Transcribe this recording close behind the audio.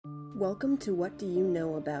Welcome to What Do You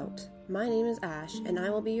Know About? My name is Ash, and I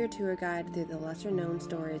will be your tour guide through the lesser-known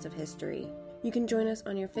stories of history. You can join us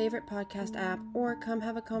on your favorite podcast app, or come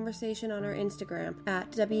have a conversation on our Instagram at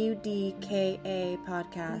WDKA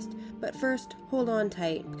Podcast. But first, hold on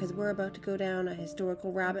tight, because we're about to go down a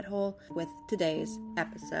historical rabbit hole with today's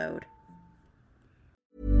episode.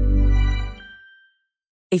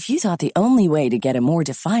 If you thought the only way to get a more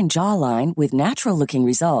defined jawline with natural-looking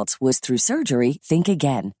results was through surgery, think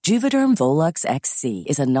again. Juvederm Volux XC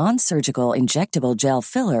is a non-surgical injectable gel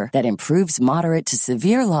filler that improves moderate to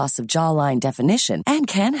severe loss of jawline definition and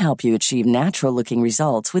can help you achieve natural-looking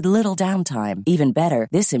results with little downtime. Even better,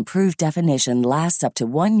 this improved definition lasts up to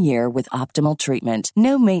 1 year with optimal treatment.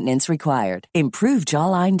 No maintenance required. Improve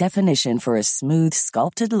jawline definition for a smooth,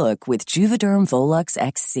 sculpted look with Juvederm Volux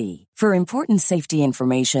XC. For important safety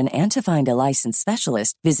information and to find a licensed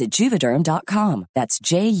specialist, visit Juvederm.com. That's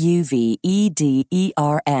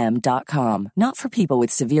JUVEDERM.com. Not for people with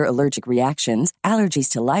severe allergic reactions, allergies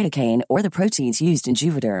to lidocaine, or the proteins used in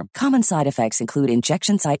Juvederm. Common side effects include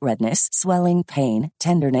injection site redness, swelling, pain,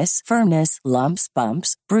 tenderness, firmness, lumps,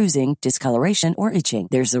 bumps, bruising, discoloration, or itching.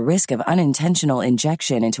 There's a risk of unintentional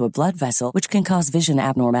injection into a blood vessel, which can cause vision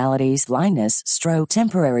abnormalities, blindness, stroke,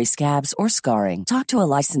 temporary scabs, or scarring. Talk to a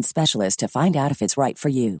licensed specialist to find out if it's right for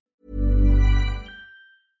you.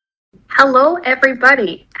 Hello,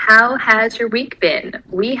 everybody. How has your week been?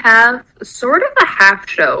 We have sort of a half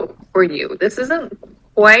show for you. This isn't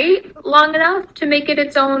quite long enough to make it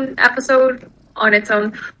its own episode on its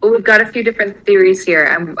own, but we've got a few different theories here,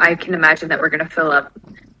 and I can imagine that we're going to fill up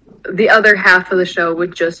the other half of the show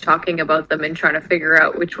with just talking about them and trying to figure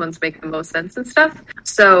out which ones make the most sense and stuff.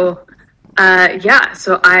 So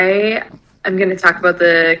I'm going to talk about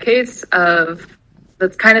the case of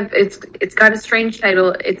that's kind of it's got a strange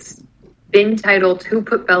title. It's been titled "Who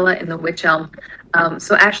Put Bella in the Wych Elm?"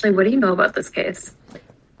 So Ashley, what do you know about this case?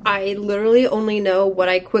 I literally only know what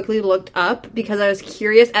I quickly looked up because I was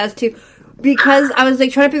curious because I was trying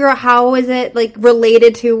to figure out how is it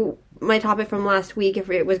related to my topic from last week, if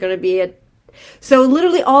it was going to be so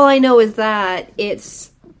literally all I know is that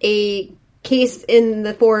it's a case in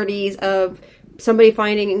the 40s of somebody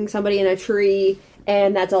finding somebody in a tree,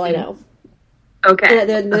 and that's all I know. Okay. I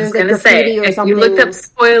was going to say, if you looked up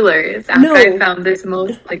spoilers after I found this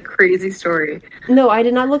most crazy story. No, I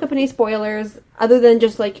did not look up any spoilers other than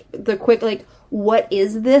just the quick what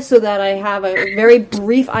is this, so that I have a very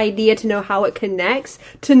brief idea to know how it connects,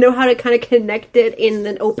 to know how to kind of connect it in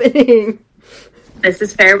an opening. This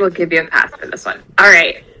is fair. We'll give you a pass for this one. All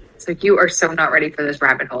right. So you are so not ready for this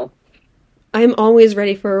rabbit hole. I'm always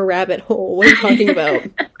ready for a rabbit hole. What are you talking about?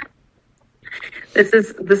 This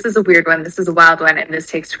is a weird one. This is a wild one, and this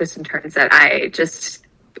takes twists and turns that I just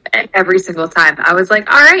every single time I was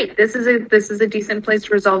like, all right, this is a decent place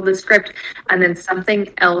to resolve this script, and then something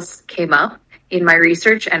else came up in my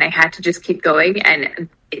research, and I had to just keep going, and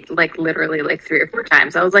it, literally 3 or 4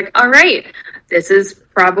 times I was like, all right, this is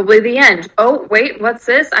probably the end. Oh wait, what's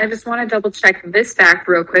this? I just want to double check this fact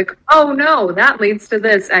real quick. Oh no, that leads to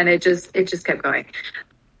this, and it just kept going.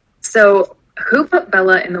 So Who Put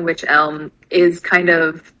Bella in the Wych Elm is kind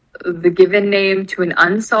of the given name to an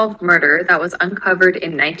unsolved murder that was uncovered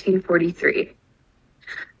in 1943.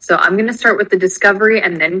 So I'm going to start with the discovery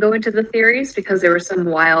and then go into the theories, because there were some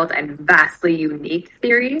wild and vastly unique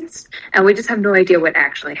theories, and we just have no idea what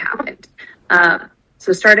actually happened.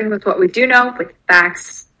 So starting with what we do know, with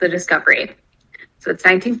facts, the discovery. So it's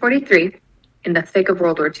 1943, in the thick of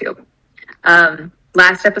World War II.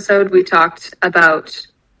 Last episode, we talked about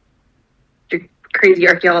the crazy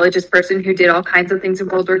archaeologist person who did all kinds of things in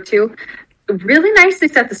World War II. Really nicely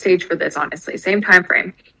set the stage for this, honestly. Same time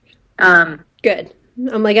frame. Good.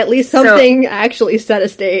 I'm at least something actually set a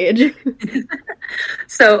stage.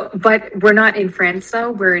 But we're not in France,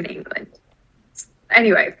 though. We're in England.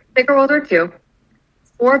 Anyway, thicker World War II.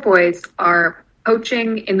 4 boys are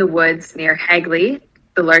poaching in the woods near Hagley,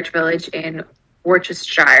 the large village in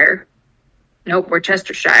Worcestershire.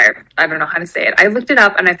 Worcestershire. I don't know how to say it. I looked it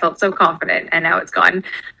up and I felt so confident, and now it's gone.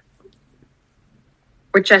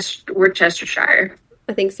 Worcestershire.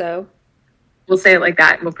 I think so. We'll say it like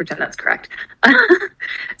that, and we'll pretend that's correct.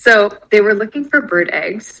 So they were looking for bird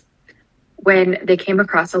eggs when they came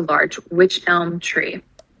across a large wych elm tree,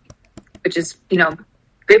 which is,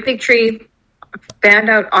 great big tree, fanned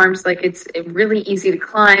out arms, it's really easy to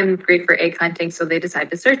climb, great for egg hunting, so they decide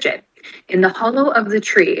to search it. In the hollow of the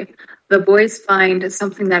tree, the boys find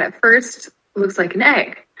something that at first looks like an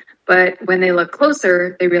egg, but when they look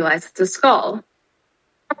closer, they realize it's a skull.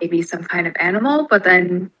 Maybe some kind of animal, but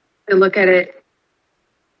then they look at it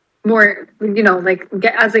more,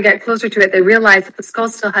 as they get closer to it, they realize that the skull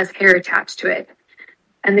still has hair attached to it.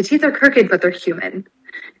 And the teeth are crooked, but they're human.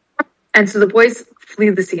 And so the boys flee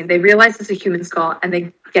the scene. They realize it's a human skull, and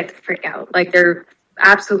they get to freak out. Like, they're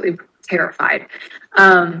absolutely terrified.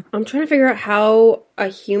 I'm trying to figure out how a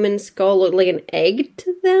human skull looked like an egg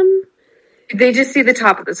to them. They just see the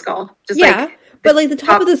top of the skull. But like the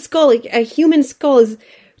top of the skull, like a human skull is,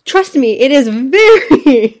 trust me, it is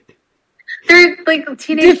very... They're like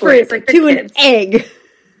teenage boys, like to kids. An egg.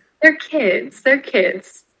 They're kids. They're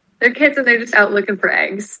kids, and they're just out looking for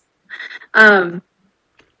eggs.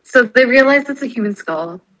 So they realize it's a human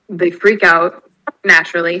skull. They freak out,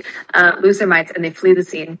 naturally, lose their minds, and they flee the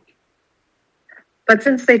scene. But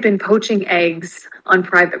since they've been poaching eggs on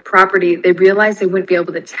private property, they realized they wouldn't be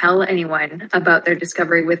able to tell anyone about their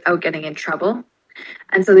discovery without getting in trouble.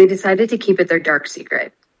 And so they decided to keep it their dark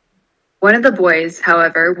secret. One of the boys,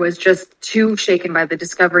 however, was just too shaken by the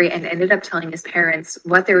discovery and ended up telling his parents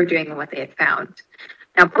what they were doing and what they had found.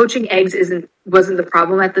 Now, poaching eggs wasn't the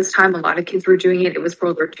problem at this time. A lot of kids were doing it. It was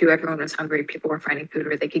World War II. Everyone was hungry. People were finding food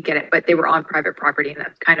where they could get it, but they were on private property, and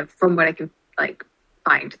that's kind of, from what I can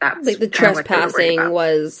find, that's like the trespassing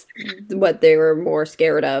was what they were more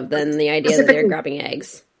scared of than the idea that they were grabbing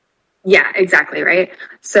eggs. Yeah, exactly, right?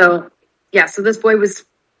 So this boy was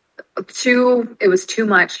it was too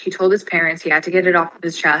much. He told his parents he had to get it off of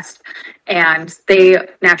his chest, and they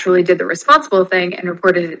naturally did the responsible thing and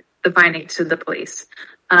reported the finding to the police.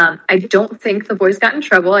 I don't think the boys got in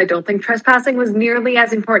trouble. I don't think trespassing was nearly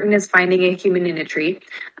as important as finding a human in a tree.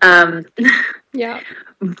 Yeah.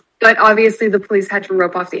 But obviously the police had to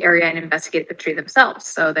rope off the area and investigate the tree themselves.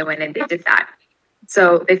 So they went and they did that.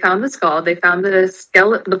 So they found the skull. They found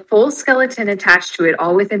the full skeleton attached to it,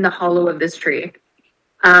 all within the hollow of this tree.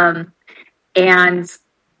 And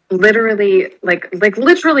literally,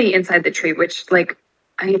 literally inside the tree, which,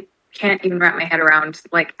 I can't even wrap my head around,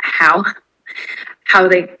 how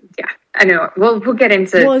they, I know. We'll get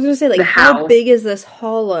into. Well, I was going to say, how big is this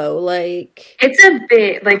hollow? It's a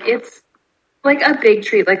big, it's like a big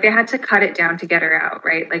tree. Like, they had to cut it down to get her out,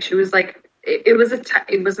 right? Like, she was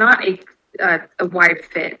it was not a wide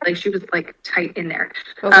fit. Like, she was tight in there.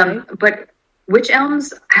 Okay. But witch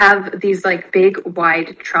elms have these big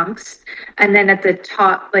wide trunks, and then at the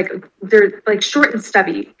top, they're short and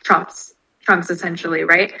stubby trunks essentially,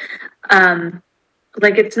 right?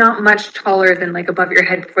 It's not much taller than above your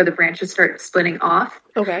head before the branches start splitting off.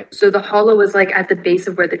 Okay. So the hollow was at the base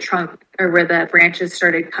of where the trunk or where the branches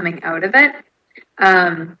started coming out of it.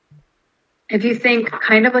 If you think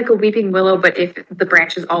kind of like a weeping willow, but if the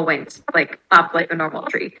branches all went up like a normal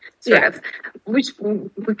tree, sort of, which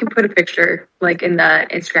we can put a picture in the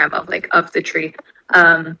Instagram of the tree.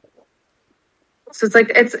 So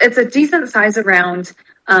it's a decent size around.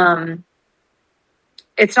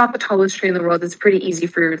 It's not the tallest tree in the world. It's pretty easy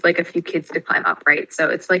for a few kids to climb up, right? So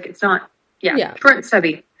it's not short and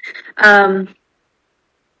stubby.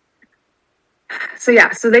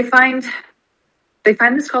 So they find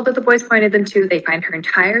the skull that the boys pointed them to. They find her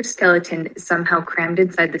entire skeleton somehow crammed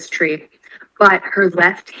inside this tree, but her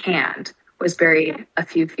left hand was buried a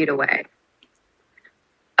few feet away.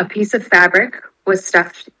 A piece of fabric was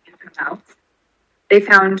stuffed in her mouth. They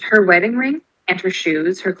found her wedding ring and her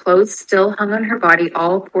shoes. Her clothes still hung on her body,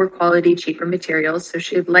 all poor quality, cheaper materials, so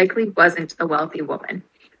she likely wasn't a wealthy woman.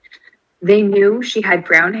 They knew she had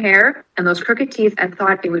brown hair and those crooked teeth and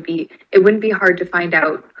thought it wouldn't be hard to find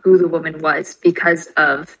out who the woman was because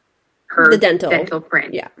of her dental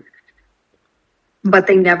print. Yeah. But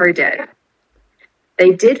they never did.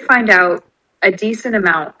 They did find out a decent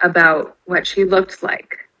amount about what she looked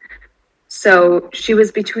like. So she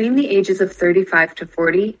was between the ages of 35 to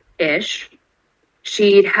 40-ish.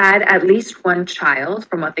 She'd had at least one child,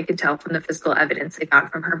 from what they could tell from the physical evidence they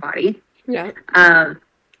found from her body. Yeah.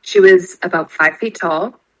 She was about 5 feet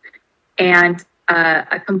tall, and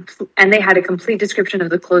and they had a complete description of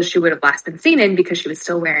the clothes she would have last been seen in because she was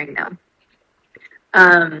still wearing them.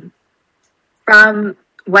 From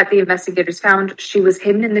what the investigators found, she was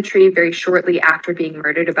hidden in the tree very shortly after being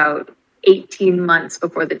murdered, about 18 months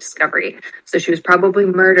before the discovery. So she was probably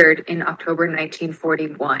murdered in October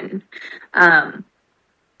 1941.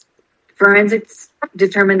 Forensics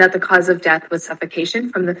determined that the cause of death was suffocation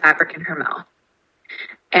from the fabric in her mouth.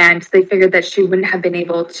 And they figured that she wouldn't have been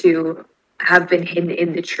able to have been hidden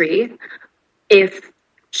in the tree if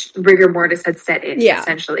rigor mortis had set in,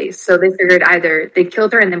 essentially. So they figured either they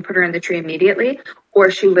killed her and then put her in the tree immediately, or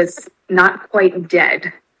she was not quite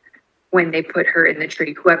dead when they put her in the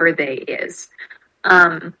tree, whoever they is.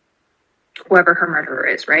 Whoever her murderer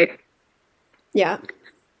is, right? Yeah.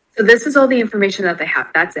 So this is all the information that they have.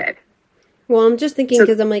 That's it. Well, I'm just thinking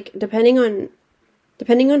because I'm like, depending on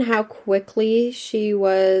how quickly she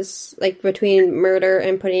was, like, between murder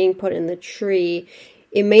and putting put in the tree,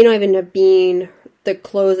 it may not even have been the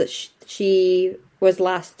clothes that she was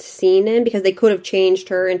last seen in, because they could have changed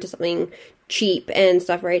her into something cheap and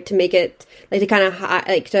stuff, right? To make it, like, to kind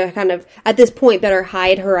of, at this point, better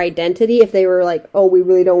hide her identity if they were like, oh, we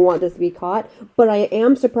really don't want this to be caught. But I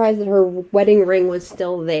am surprised that her wedding ring was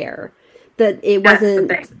still there. That it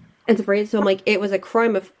wasn't... And so I'm like, it was a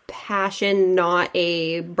crime of passion, not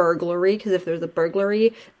a burglary, because if there was a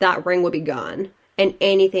burglary, that ring would be gone. And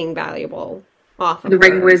anything valuable off of the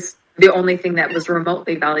ring her. Was the only thing that was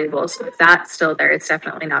remotely valuable, so if that's still there, it's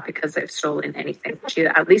definitely not because they've stolen anything she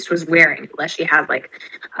at least was wearing, unless she had, like,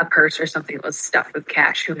 a purse or something that was stuffed with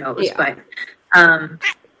cash, who knows. Yeah. But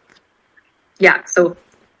yeah, so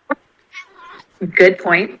good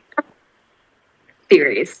point.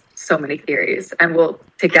 Theories, so many theories, and we'll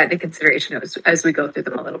take that into consideration as we go through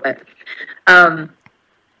them a little bit.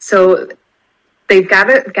 So they've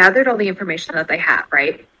gathered all the information that they have,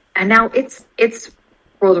 right? And now it's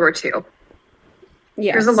World War II.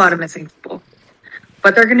 Yes. There's a lot of missing people,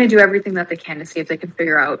 but they're going to do everything that they can to see if they can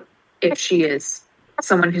figure out if she is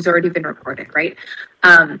someone who's already been reported, right?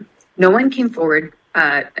 No one came forward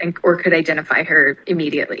or could identify her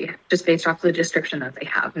immediately, just based off the description that they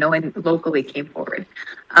have. No one locally came forward.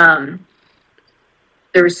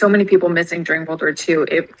 There were so many people missing during World War II.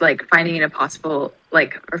 Finding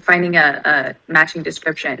finding a matching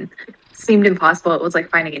description seemed impossible. It was like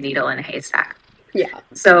finding a needle in a haystack. Yeah.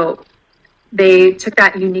 So they took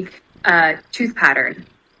that unique tooth pattern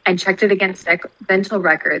and checked it against dental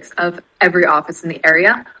records of every office in the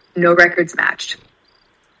area. No records matched.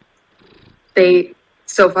 They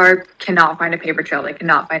so far cannot find a paper trail. They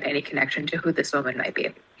cannot find any connection to who this woman might be.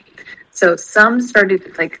 So some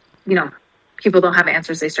started, people don't have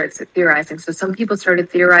answers. They start theorizing. So some people started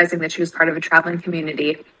theorizing that she was part of a traveling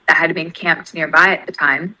community that had been camped nearby at the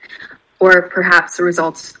time, or perhaps the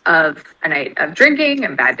results of a night of drinking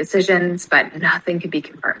and bad decisions, but nothing could be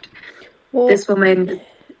confirmed. Well, this woman...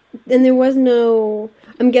 And there was no...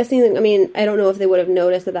 I'm guessing, I don't know if they would have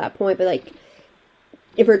noticed at that point, but,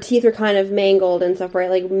 if her teeth were kind of mangled and stuff,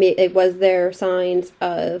 right, was there signs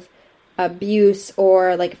of abuse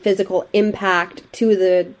or, physical impact to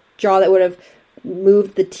the jaw that would have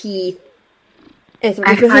moved the teeth? And so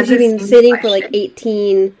because she'd been sitting for,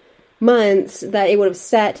 18 months, that it would have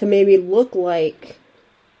set to maybe look like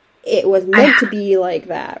it was meant to be like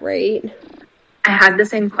that, right? I had the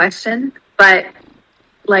same question, but,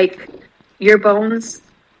 your bones...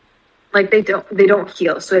 they don't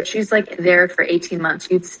heal. So if she's there for 18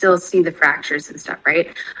 months, you'd still see the fractures and stuff,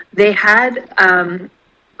 right? They had a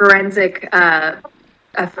forensic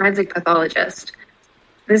pathologist.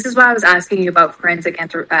 This is why I was asking you about forensic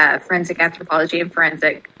anthropology and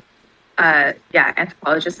forensic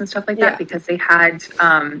anthropologists and stuff like that, because they had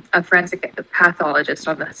a forensic pathologist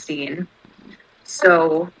on the scene.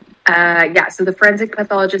 So so the forensic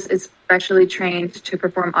pathologist is specially trained to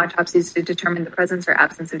perform autopsies to determine the presence or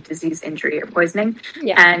absence of disease, injury, or poisoning.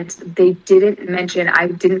 Yeah. And they I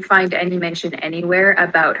didn't find any mention anywhere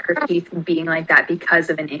about her teeth being like that because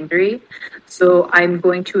of an injury. So I'm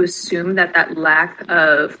going to assume that lack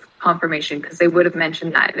of confirmation, because they would have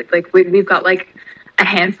mentioned that. We've got a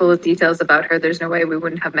handful of details about her. There's no way we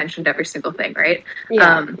wouldn't have mentioned every single thing, right?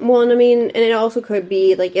 Yeah. And it also could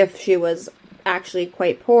be, if she was actually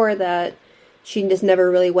quite poor, that she just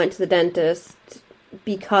never really went to the dentist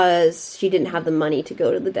because she didn't have the money to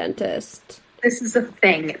go to the dentist. This is the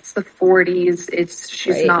thing. It's the 40s.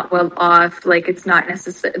 She's not well off. It's not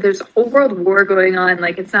necessary. There's a whole world war going on.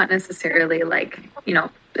 It's not necessarily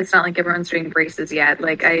it's not like everyone's doing braces yet.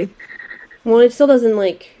 Well, it still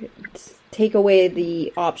doesn't take away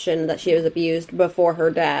the option that she was abused before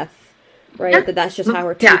her death, right? That's just how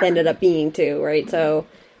her teeth ended up being too, right? So.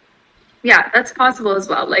 Yeah, that's possible as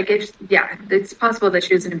well. It's possible that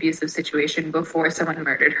she was in an abusive situation before someone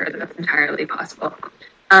murdered her. That's entirely possible.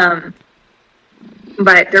 But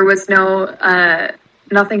there was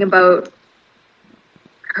nothing about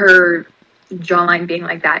her jawline being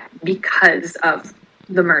like that because of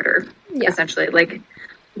the murder, essentially.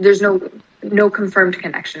 There's no confirmed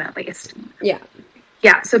connection, at least. Yeah.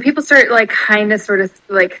 Yeah, so people start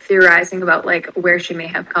theorizing about where she may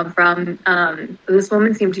have come from. This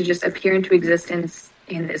woman seemed to just appear into existence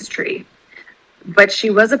in this tree. But she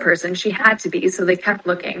was a person, she had to be, so they kept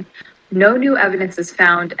looking. No new evidence is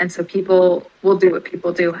found, and so people will do what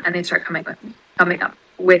people do, and they start coming up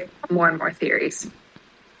with more and more theories.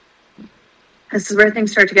 This is where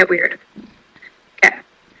things start to get weird. Okay,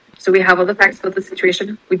 so we have all the facts about the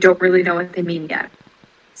situation. We don't really know what they mean yet.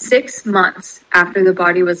 6 months after the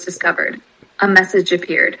body was discovered, a message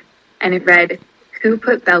appeared, and it read, "Who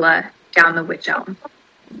put Bella down the witch elm?"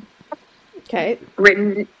 Okay.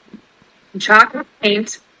 Written in chalk,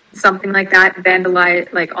 paint, something like that,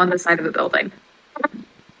 vandalized, like on the side of a building.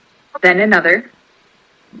 Then another.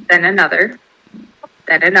 Then another.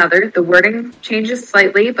 Then another. The wording changes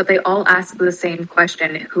slightly, but they all ask the same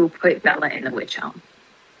question: who put Bella in the witch elm?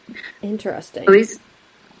 Interesting. Police,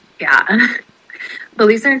 yeah.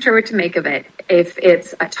 Police aren't sure what to make of it. If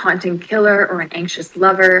it's a taunting killer or an anxious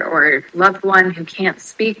lover or loved one who can't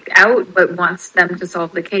speak out but wants them to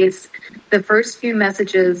solve the case. The first few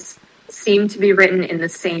messages seem to be written in the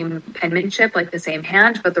same penmanship, like the same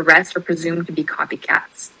hand, but the rest are presumed to be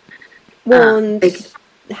copycats. Well, and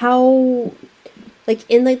how, like,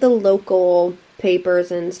 in, like, the local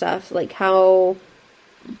papers and stuff, like, how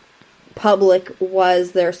public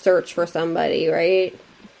was their search for somebody, right?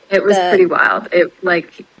 It was pretty wild. It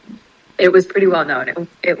was pretty well known.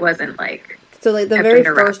 It wasn't, like... So, like, the very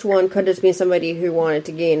first one could just be somebody who wanted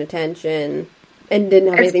to gain attention and didn't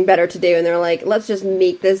have anything better to do, and they're like, let's just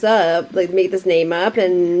make this up, like, make this name up,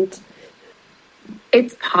 and...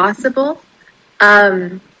 It's possible.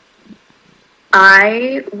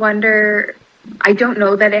 I wonder... I don't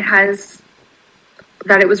know that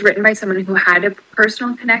it was written by someone who had a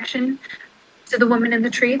personal connection to the woman in the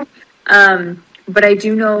tree. But I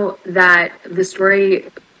do know that the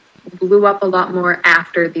story blew up a lot more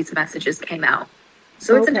after these messages came out.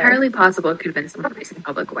 So it's entirely possible it could have been some recent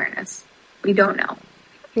public awareness. We don't know.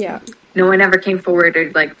 Yeah. No one ever came forward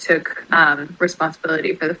or, like, took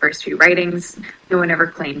responsibility for the first few writings. No one ever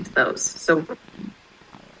claimed those. So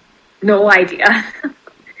no idea.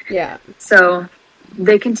 Yeah. So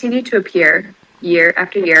they continue to appear year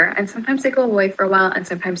after year, and sometimes they go away for a while, and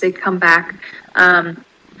sometimes they come back.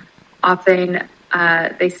 Often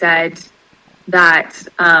they said that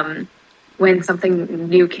when something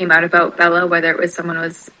new came out about Bella, whether it was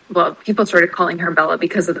people started calling her Bella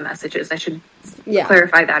because of the messages. I should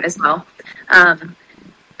clarify that as well.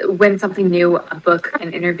 When something new, a book,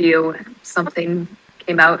 an interview, something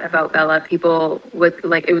came out about Bella, people would,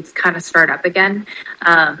 like, it would kind of start up again.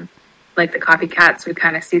 Like the copycats would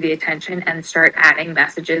kind of see the attention and start adding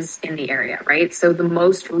messages in the area, right? So the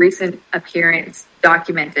most recent appearance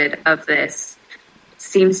documented of this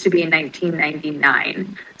seems to be in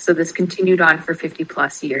 1999. So this continued on for 50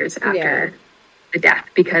 plus years after the death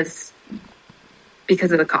because of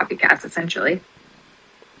the copycats, essentially.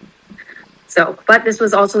 So, but this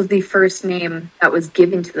was also the first name that was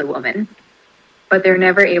given to the woman, but they're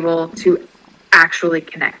never able to actually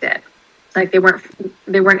connect it. Like, they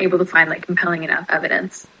weren't able to find, like, compelling enough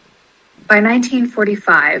evidence. By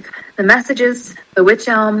 1945, the messages, the witch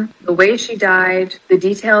elm, the way she died, the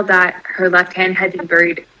detail that her left hand had been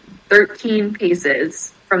buried 13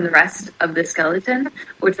 paces from the rest of the skeleton,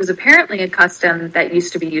 which was apparently a custom that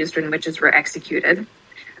used to be used when witches were executed,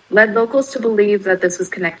 led locals to believe that this was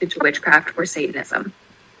connected to witchcraft or Satanism.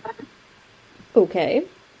 Okay.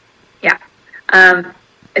 Yeah.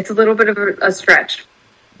 It's a little bit of a stretch,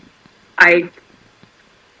 I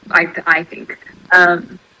think.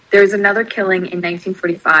 There's another killing in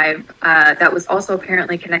 1945 that was also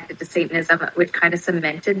apparently connected to Satanism, which kind of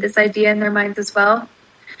cemented this idea in their minds as well.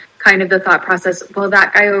 Kind of the thought process, well,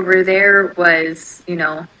 that guy over there was,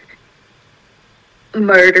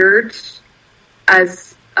 murdered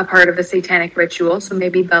as a part of a satanic ritual, so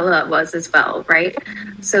maybe Bella was as well, right?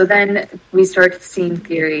 So then we start seeing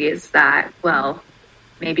theories that, well,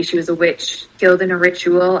 maybe she was a witch killed in a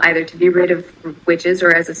ritual, either to be rid of witches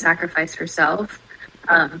or as a sacrifice herself.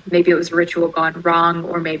 Maybe it was a ritual gone wrong,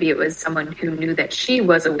 or maybe it was someone who knew that she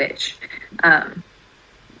was a witch, kind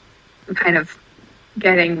of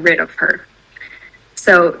getting rid of her.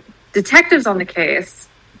 So detectives on the case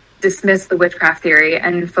dismiss the witchcraft theory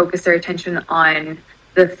and focus their attention on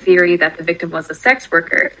the theory that the victim was a sex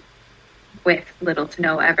worker, with little to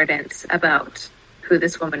no evidence about who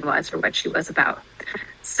this woman was or what she was about.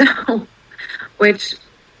 So, which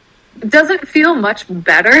doesn't feel much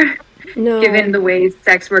better, given the way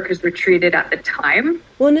sex workers were treated at the time.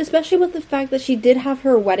 Well, and especially with the fact that she did have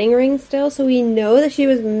her wedding ring still, so we know that she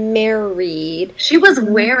was married. She was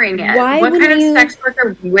wearing it. What kind of sex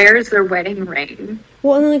worker wears their wedding ring?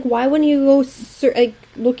 Well, and like, why wouldn't you go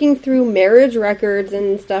looking through marriage records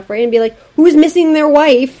and stuff, right, and be like, who's missing their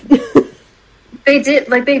wife? They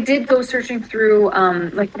did go searching through,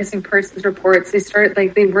 missing persons reports.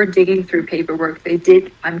 They were digging through paperwork. They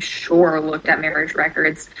did, I'm sure, looked at marriage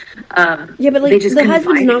records. Yeah, but, like, the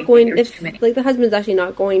husband's not going, the husband's actually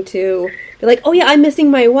not going to be like, oh yeah, I'm missing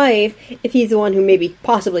my wife, if he's the one who maybe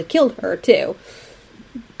possibly killed her, too.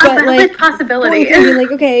 But like possibility. Being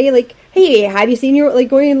like, okay, like, hey, have you seen your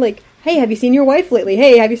hey, have you seen your wife lately?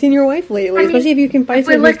 Hey, have you seen your wife lately? I mean, especially if you can find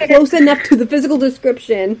someone who's close enough to the physical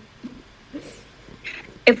description.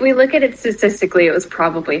 If we look at it statistically, it was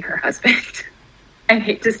probably her husband. I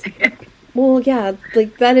hate to say it. Well, yeah,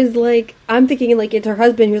 like, that is, like, I'm thinking, like, it's her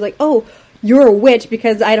husband who's like, oh, you're a witch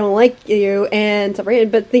because I don't like you, and stuff, right?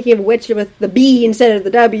 But thinking of witch with the B instead of the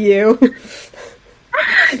W.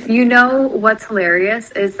 You know what's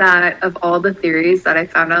hilarious is that of all the theories that I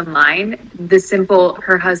found online, the simple,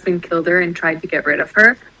 her husband killed her and tried to get rid of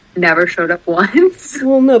her, never showed up once.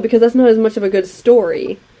 Well, no, because that's not as much of a good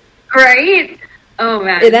story. Right? Oh,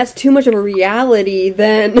 man. That's too much of a reality,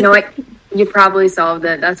 then. You know what? You probably solved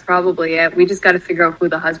it. That's probably it. We just got to figure out who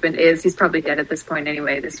the husband is. He's probably dead at this point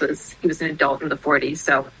anyway. He was an adult in the 40s,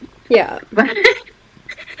 so. Yeah.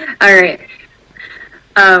 All right.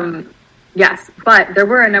 Yes, but there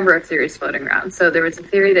were a number of theories floating around. So there was a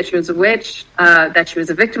theory that she was a witch, that she was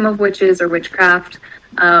a victim of witches or witchcraft.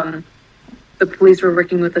 The police were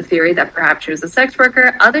working with the theory that perhaps she was a sex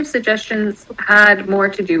worker. Other suggestions had more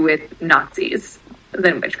to do with Nazis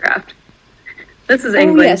than witchcraft. This is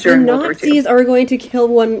England during World War II. The Nazis are going to kill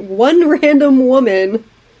one random woman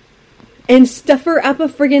and stuff her up a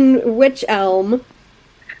friggin' witch elm.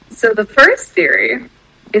 So the first theory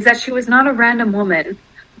is that she was not a random woman,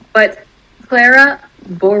 but Clara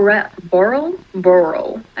Borel.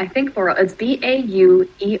 I think Borel. It's Beauerle.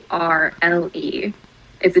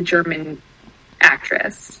 It's a German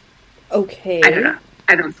actress. Okay. I don't know.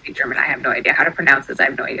 I don't speak German. I have no idea how to pronounce this. I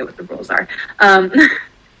have no idea what the rules are.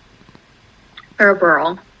 Clara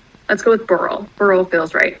Burl. Let's go with Burl. Burl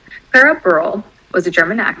feels right. Clara Burl was a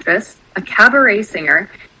German actress, a cabaret singer,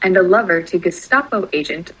 and a lover to Gestapo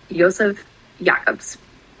agent Joseph Jacobs.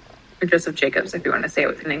 Or Joseph Jacobs, if you want to say it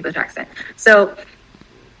with an English accent. So,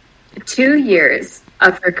 2 years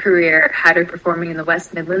of her career had her performing in the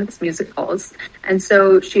West Midlands music halls, and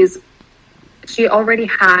so she already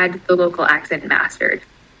had the local accent mastered,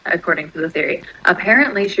 according to the theory.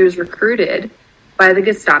 Apparently, she was recruited by the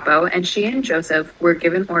Gestapo, and she and Joseph were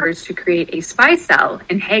given orders to create a spy cell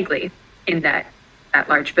in Hagley, in that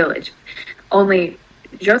large village. Only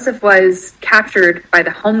Joseph was captured by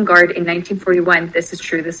the Home Guard in 1941. This is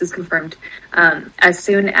true. This is confirmed. As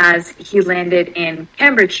soon as he landed in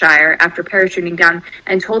Cambridgeshire after parachuting down,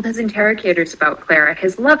 and told his interrogators about Clara,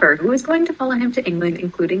 his lover, who was going to follow him to England,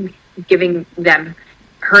 including giving them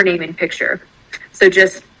her name and picture. So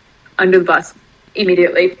just under the bus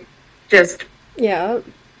immediately. Just yeah.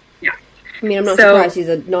 Yeah. I mean, I'm not surprised he's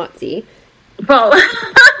a Nazi. Well.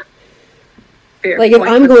 Like, if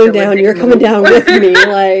I'm going down, you're coming down with me,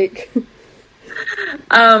 like...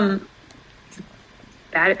 Bad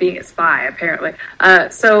at being a spy, apparently.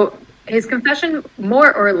 So, his confession,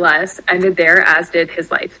 more or less, ended there, as did his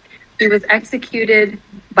life. He was executed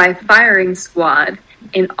by firing squad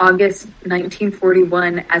in August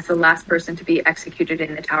 1941 as the last person to be executed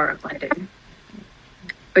in the Tower of London.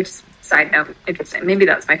 Which, side note, interesting. Maybe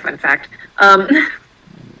that's my fun fact.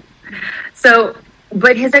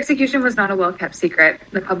 But his execution was not a well-kept secret.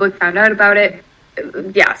 The public found out about it.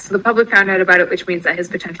 Yes, the public found out about it, which means that his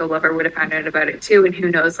potential lover would have found out about it too, and who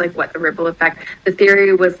knows, like, what the ripple effect. The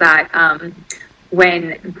theory was that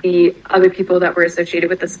when the other people that were associated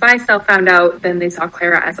with the spy cell found out, then they saw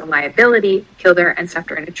Clara as a liability, killed her, and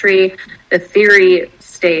stuffed her in a tree. The theory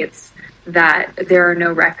states that there are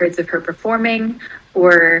no records of her performing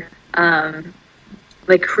or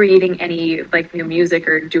like creating any like new music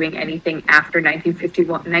or doing anything after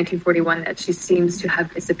 1941, that she seems to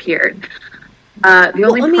have disappeared. The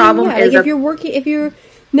only problem is like if you're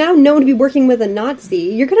now known to be working with a Nazi,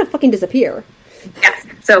 you're gonna fucking disappear. Yes.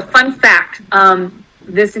 So fun fact,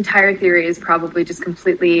 this entire theory is probably just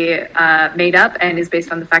completely made up and is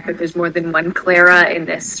based on the fact that there's more than one Clara in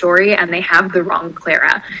this story and they have the wrong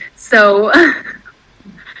Clara. So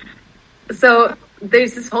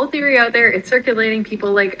there's this whole theory out there. It's circulating.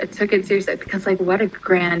 People like took it seriously because like what a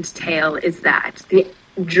grand tale is that? The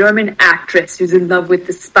German actress who's in love with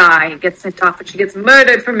the spy gets sent off and she gets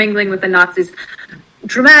murdered for mingling with the Nazis.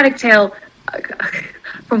 Dramatic tale.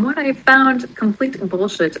 From what I found, complete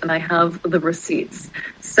bullshit, and I have the receipts.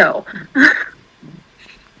 So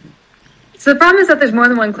the problem is that there's more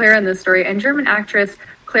than one Clara in this story, and German actress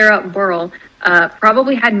Clara Burl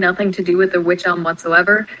probably had nothing to do with the witch elm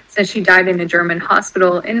whatsoever, since she died in a German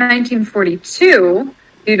hospital in 1942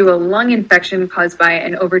 due to a lung infection caused by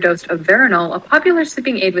an overdose of Veronal, a popular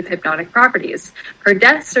sleeping aid with hypnotic properties. Her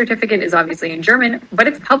death certificate is obviously in German, but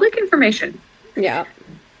it's public information. Yeah.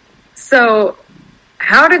 So,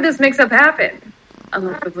 how did this mix-up happen? A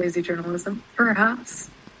lack of lazy journalism, perhaps.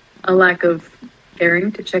 A lack of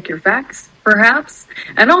caring to check your facts, perhaps.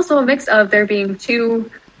 And also a mix of there being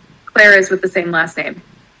two Claras with the same last name.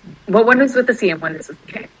 Well, one is with the C and one is with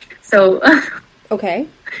the K. So, okay.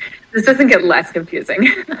 This doesn't get less confusing.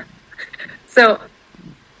 So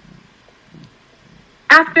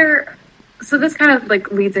this kind of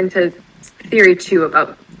like leads into theory 2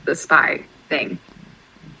 about the spy thing.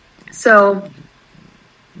 So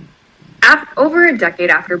over a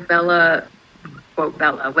decade after Bella, quote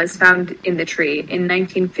Bella, was found in the tree in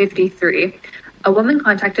 1953, a woman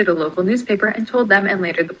contacted a local newspaper and told them and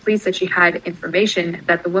later the police that she had information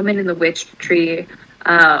that the woman in the witch tree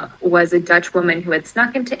was a Dutch woman who had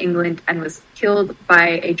snuck into England and was killed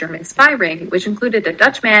by a German spy ring, which included a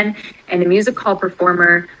Dutch man and a music hall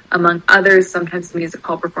performer, among others. Sometimes the music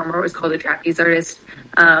hall performer was called a trapeze artist,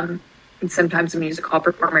 and sometimes a music hall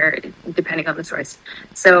performer, depending on the source.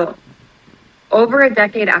 So over a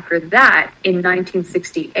decade after that, in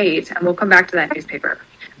 1968, and we'll come back to that newspaper,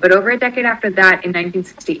 but over a decade after that, in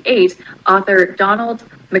 1968, author Donald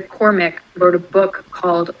McCormick wrote a book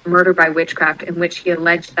called Murder by Witchcraft, in which he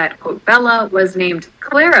alleged that, quote, Bella was named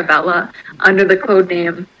Clara Bella under the code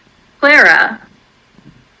name Clara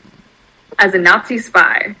as a Nazi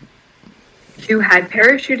spy who had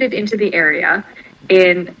parachuted into the area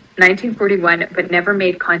in 1941 but never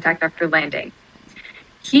made contact after landing.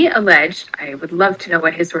 He alleged, I would love to know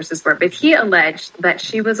what his sources were, but he alleged that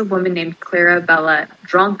she was a woman named Clara Bella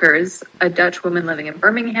Dronkers, a Dutch woman living in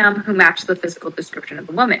Birmingham who matched the physical description of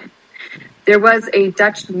the woman. There was a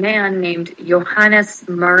Dutch man named Johannes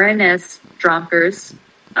Marinus Dronkers,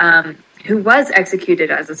 who was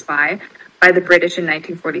executed as a spy by the British in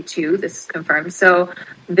 1942. This is confirmed. So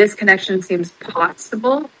this connection seems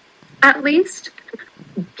possible, at least.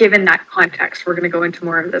 Given that context, we're going to go into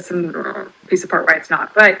more of this and piece apart why it's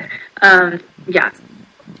not. But yeah,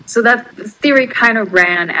 so that theory kind of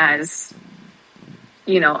ran as,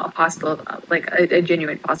 you know, a possible, like a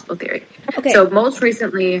genuine possible theory. Okay. So most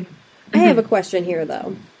recently, I have a question here,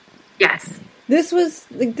 though. Yes, This was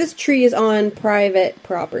like, this tree is on private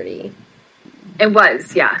property. it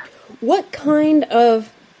was. Yeah. What kind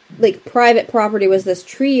of like private property was this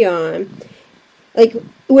tree on? Like,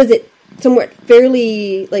 was it somewhat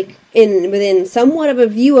fairly like within somewhat of a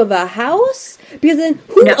view of a house? Because then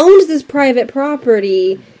who owns this private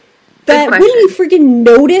property? That wouldn't you freaking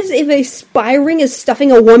notice if a spy ring is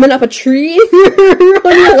stuffing a woman up a tree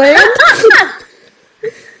on your land?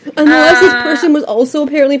 Unless this person was also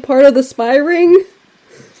apparently part of the spy ring.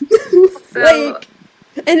 So, like,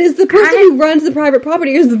 and is the person who runs the private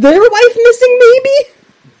property, is their wife missing? Maybe.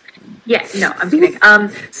 Yeah, no, I'm kidding.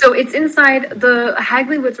 So it's inside the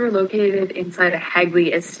Hagley Woods were located inside a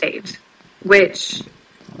Hagley estate, which.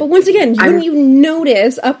 But once again, wouldn't you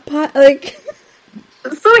notice like?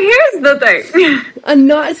 So here's the thing: a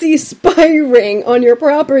Nazi spy ring on your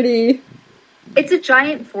property. It's a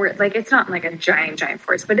giant forest. Like, it's not like a giant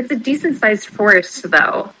forest, but it's a decent sized forest,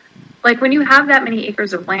 though. Like, when you have that many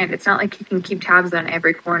acres of land, it's not like you can keep tabs on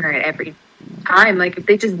every corner at every time. Like, if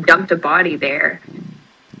they just dumped a body there.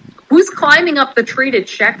 Who's climbing up the tree to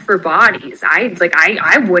check for bodies? I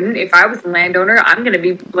wouldn't. If I was the landowner, I'm going to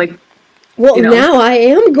be like, well, you know, now I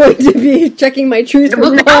am going to be checking my trees for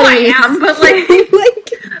bodies. Now I am, but like,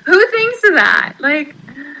 who thinks of that? Like,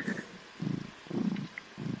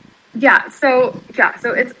 so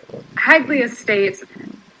it's Hagley Estate.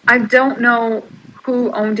 I don't know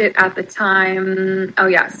who owned it at the time. Oh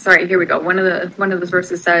yeah, sorry. Here we go. One of the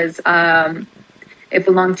verses says it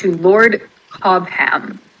belonged to Lord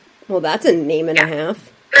Cobham. Well, that's a name and a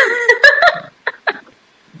half.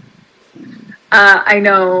 I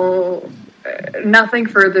know nothing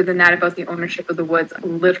further than that about the ownership of the woods.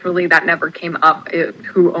 Literally, that never came up,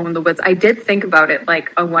 who owned the woods. I did think about it,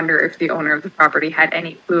 like, I wonder if the owner of the property had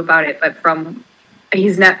any clue about it, but from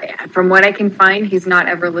what I can find, he's not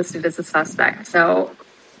ever listed as a suspect. So,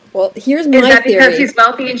 well, here's my theory. Is that because he's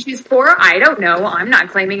wealthy and she's poor? I don't know. I'm not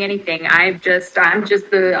claiming anything. I'm just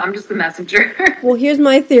the messenger. Well, here's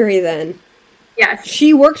my theory then. Yes.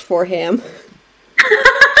 She worked for him.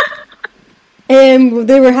 And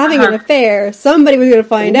they were having an affair. Somebody was going to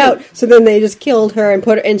find out, so then they just killed her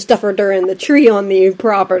and stuffed her in the tree on the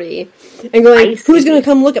property. And going, who's going to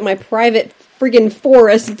come look at my private friggin'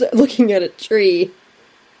 forest looking at a tree?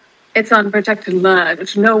 It's on protected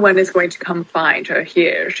land. No one is going to come find her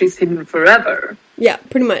here. She's hidden forever. Yeah,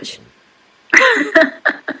 pretty much.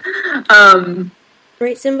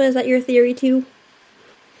 Right, Simba? Is that your theory too?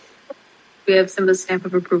 We have Simba's stamp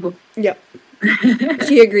of approval. Yep.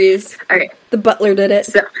 She agrees. Okay. The butler did it.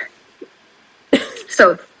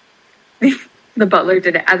 So the butler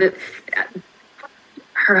did it.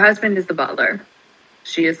 Her husband is the butler.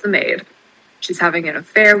 She is the maid. she's having an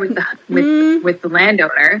affair with the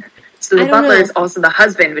landowner. So the butler is also the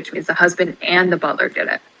husband, which means the husband and the butler did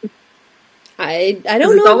it. I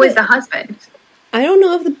don't know. It's always the husband. I don't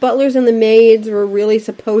know if the butlers and the maids were really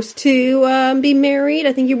supposed to be married.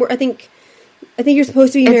 I think you're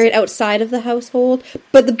supposed to be married outside of the household.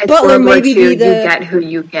 But the butler maybe be the you get who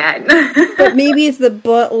you get. But maybe it's the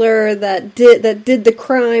butler that did the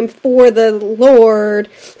crime for the Lord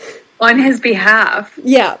on his behalf.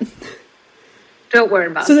 Yeah. Don't worry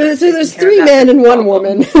about it. So there's 3 men and 1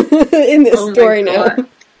 woman in this story now.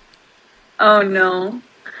 Oh no.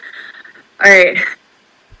 Alright.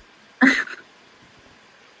 Oh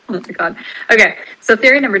my god. Okay, so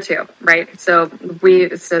theory number 2, right? So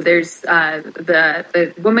there's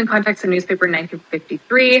the woman contacts a newspaper in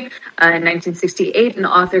 1953. In 1968, an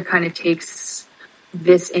author kind of takes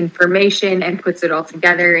this information and puts it all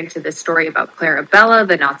together into this story about Clara Bella,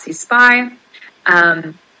 the Nazi spy.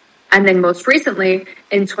 And then most recently,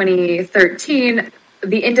 in 2013,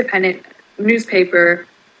 the Independent newspaper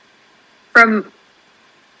from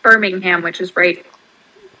Birmingham, which is right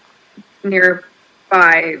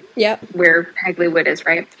nearby where Hagley Wood is,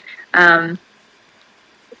 right? Wrote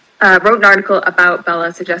an article about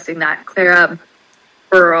Bella suggesting that Clara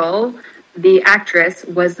Burrell, the actress,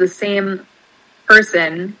 was the same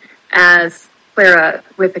person as Clara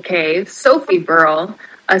with a K, Sophie Burrell,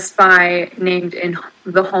 a spy named in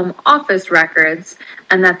the Home Office records,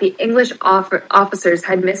 and that the English officers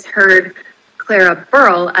had misheard Clara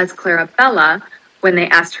Burrell as Clara Bella when they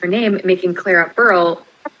asked her name, making Clara Burrell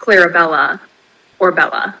Clarabella or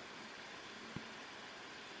Bella.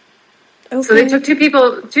 Okay. So they took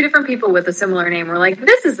two different people with a similar name, were like,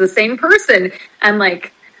 this is the same person, and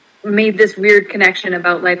like made this weird connection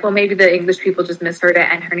about like, well, maybe the English people just misheard it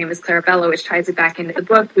and her name is Clarabella, which ties it back into the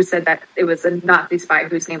book, who said that it was a Nazi spy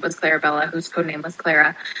whose name was Clarabella, whose codename was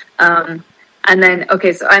Clara. And then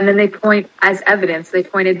they point, as evidence, they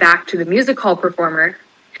pointed back to the music hall performer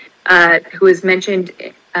who is mentioned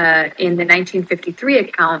in the 1953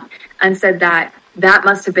 account, and said that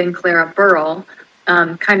must have been Clara Burrell,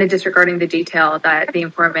 kind of disregarding the detail that the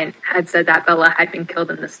informant had said that Bella had been killed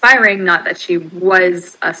in the spy ring, not that she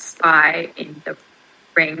was a spy in the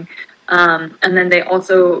ring. And then they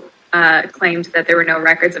also claimed that there were no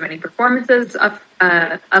records of any performances of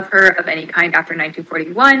her of any kind after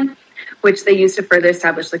 1941, which they used to further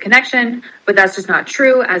establish the connection. But that's just not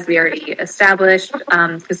true, as we already established,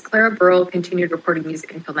 because Clara Burrell continued recording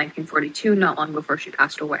music until 1942, not long before she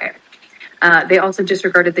passed away. They also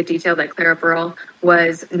disregarded the detail that Clara Burrell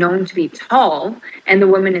was known to be tall, and the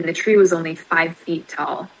woman in the tree was only 5 feet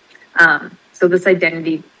tall. So this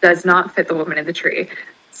identity does not fit the woman in the tree.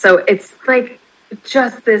 So it's like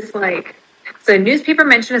just this like, so a newspaper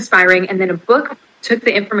mentioned a spy ring, and then a book took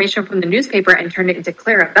the information from the newspaper and turned it into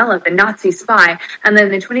Clara Bella, the Nazi spy. And then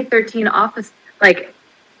the 2013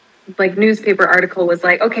 newspaper article was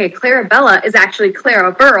like, okay, Clara Bella is actually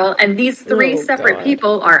Clara Burrell, and these 3 separate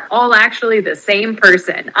people are all actually the same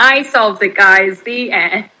person. I solved it, guys. The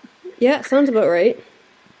end. Yeah, sounds about right.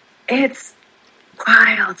 It's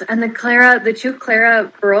wild. And the 2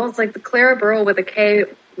 Clara Burrells, like the Clara Burrell with a K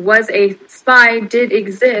was a spy, did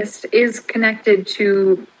exist, is connected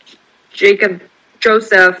to Jacob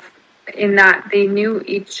Joseph in that they knew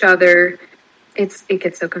each other. It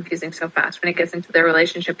gets so confusing so fast when it gets into their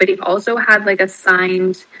relationship. But he also had like a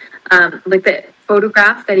signed, like the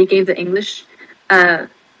photograph that he gave the English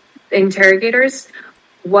interrogators,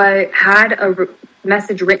 had a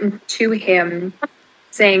message written to him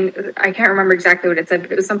saying, I can't remember exactly what it said,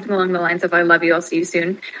 but it was something along the lines of, I love you, I'll see you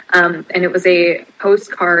soon. And it was a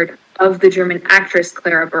postcard of the German actress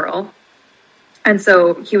Clara Burrell. And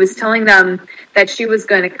so he was telling them that she was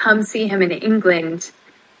going to come see him in England.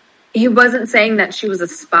 He wasn't saying that she was a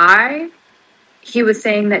spy. He was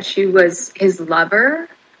saying that she was his lover.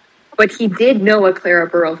 But he did know a Clara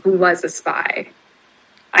Burrell who was a spy,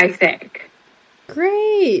 I think.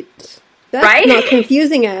 Great. That's right? Not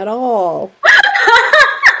confusing at all.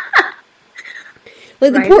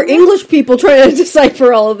 Like the poor English people trying to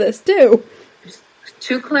decipher all of this, too.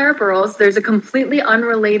 2 Clara Burrells. There's a completely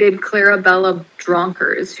unrelated Clara Bella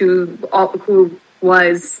Dronkers who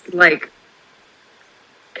was, like,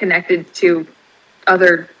 connected to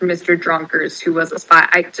other Mr. Dronkers who was a spy.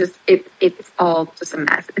 It's all just a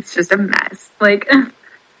mess. It's just a mess. Like,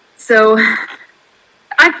 so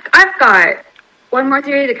I've got one more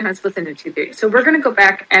theory that kind of splits into 2 theories. So we're going to go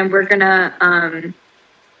back and we're going to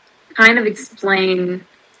kind of explain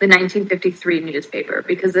the 1953 newspaper,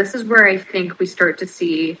 because this is where I think we start to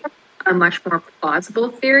see a much more plausible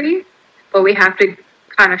theory, but we have to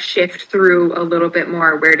kind of shift through a little bit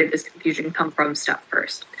more, where did this confusion come from stuff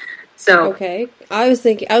first. So okay, I was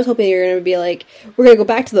hoping you were going to be like, we're going to go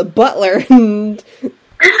back to the butler and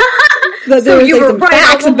so you were right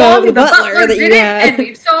facts about the butler that you had, and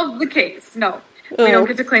we've solved the case. No, we don't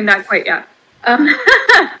get to claim that quite yet.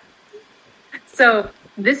 So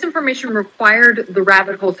this information required the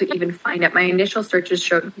rabbit hole to even find it. My initial searches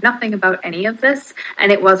showed nothing about any of this,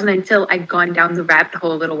 and it wasn't until I'd gone down the rabbit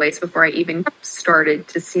hole a little ways before I even started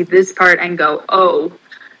to see this part and go, oh,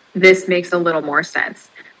 this makes a little more sense.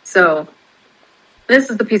 So this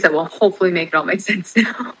is the piece that will hopefully make it all make sense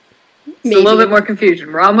now. It's a little bit more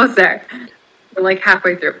confusion. We're almost there. We're like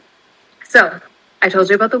halfway through. So I told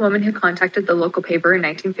you about the woman who contacted the local paper in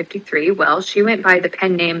 1953. Well, she went by the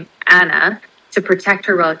pen name Anna to protect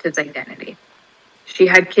her relative's identity. She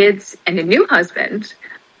had kids and a new husband,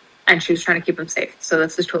 and she was trying to keep them safe. So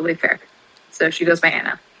this is totally fair. So she goes by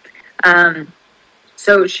Anna.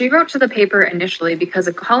 So she wrote to the paper initially because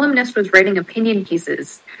a columnist was writing opinion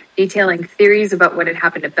pieces detailing theories about what had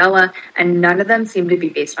happened to Bella, and none of them seemed to be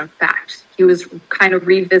based on fact. He was kind of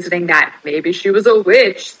revisiting that maybe she was a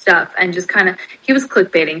witch stuff, and just kind of, he was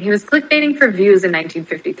clickbaiting. He was clickbaiting for views in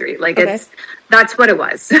 1953. Like, okay. That's what it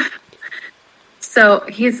was. So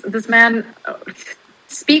this man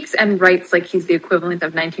speaks and writes like he's the equivalent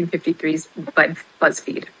of 1953's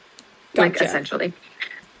BuzzFeed, like essentially.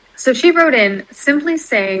 So she wrote in simply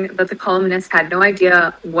saying that the columnist had no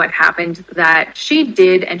idea what happened, that she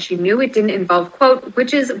did, and she knew it didn't involve, quote,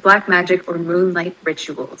 witches, black magic, or moonlight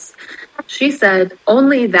rituals. She said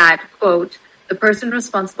only that, quote, the person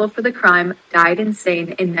responsible for the crime died insane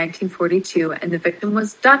in 1942, and the victim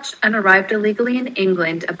was Dutch and arrived illegally in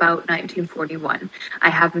England about 1941. I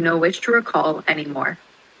have no wish to recall anymore.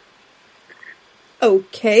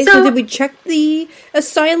 Okay, so did we check the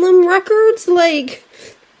asylum records?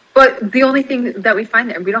 But the only thing that we find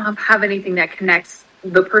there, we don't have anything that connects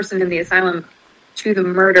the person in the asylum to the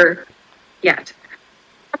murder yet.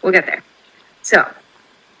 We'll get there. So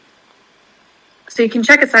you can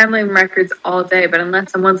check asylum records all day, but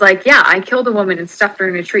unless someone's like, yeah, I killed a woman and stuffed her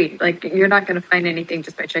in a tree, you're not going to find anything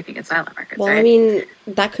just by checking asylum records, well, right? I mean,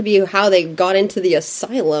 that could be how they got into the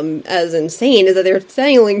asylum as insane, is that they were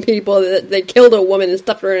telling people that they killed a woman and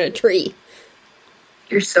stuffed her in a tree.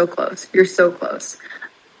 You're so close. You're so close.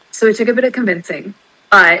 So it took a bit of convincing,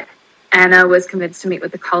 but Anna was convinced to meet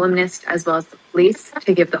with the columnist as well as the police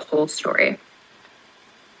to give the whole story.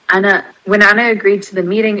 When Anna agreed to the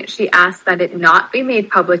meeting, she asked that it not be made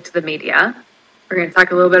public to the media. We're going to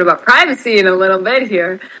talk a little bit about privacy in a little bit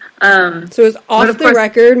here. So it was off the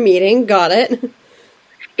record meeting, got it.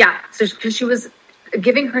 Yeah, so because she was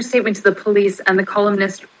giving her statement to the police, and the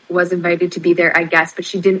columnist was invited to be there, I guess, but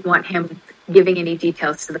she didn't want him giving any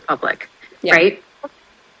details to the public, right?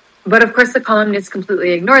 But of course, the columnist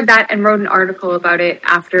completely ignored that and wrote an article about it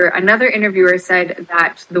after another interviewer said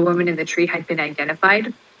that the woman in the tree had been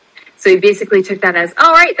identified. So he basically took that as,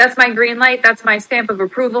 all right, that's my green light. That's my stamp of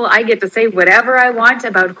approval. I get to say whatever I want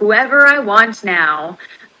about whoever I want now,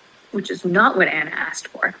 which is not what Anna asked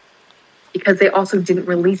for, because they also didn't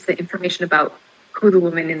release the information about who the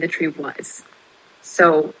woman in the tree was.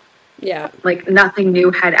 So yeah, nothing new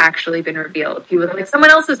had actually been revealed. He was like, someone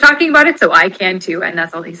else is talking about it, so I can too. And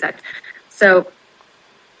that's all he said. So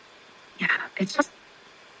yeah, it's just,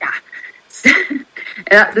 yeah.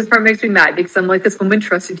 This part makes me mad because I'm like, this woman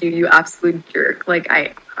trusted you, you absolute jerk. There's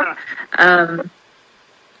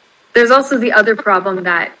also the other problem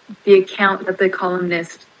that the account that the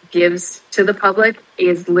columnist gives to the public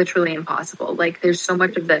is literally impossible. There's so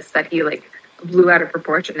much of this that he blew out of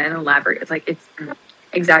proportion and elaborated. It's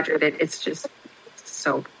exaggerated. It's just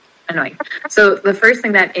so annoying. So the first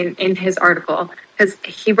thing that in his article, because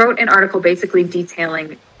he wrote an article basically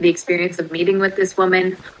detailing the experience of meeting with this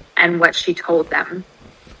woman and what she told them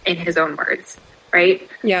in his own words, right?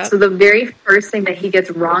 Yeah. So the very first thing that he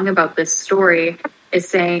gets wrong about this story is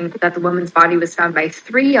saying that the woman's body was found by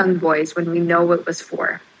 3 young boys when we know it was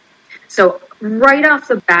 4. So right off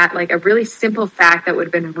the bat, a really simple fact that would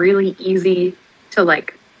have been really easy to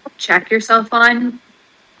check yourself on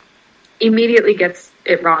immediately gets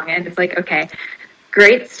it wrong. And it's okay,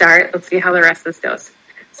 great start. Let's see how the rest of this goes.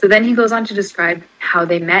 So then he goes on to describe how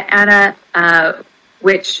they met Anna,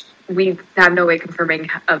 which we have no way confirming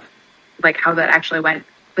of how that actually went.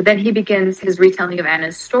 But then he begins his retelling of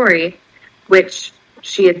Anna's story, which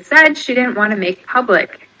she had said she didn't want to make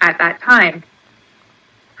public at that time,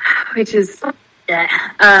 which is,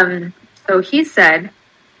 so he said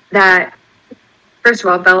that, first of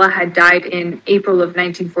all, Bella had died in April of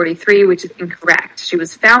 1943, which is incorrect. She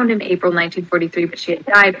was found in April 1943, but she had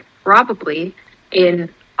died probably in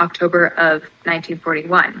October of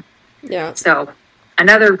 1941. Yeah. So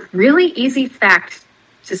another really easy fact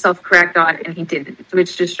to self-correct on, and he didn't,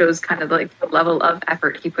 which just shows kind of like the level of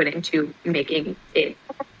effort he put into making it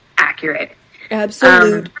accurate.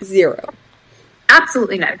 Absolute zero.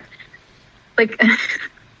 Absolutely none. Like,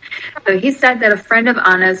 so he said that a friend of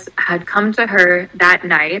Anna's had come to her that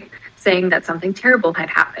night saying that something terrible had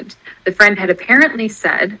happened. The friend had apparently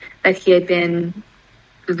said that he had been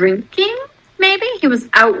drinking, maybe? He was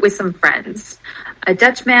out with some friends, a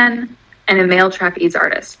Dutchman and a male trapeze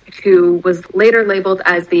artist, who was later labeled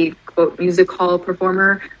as the, quote, music hall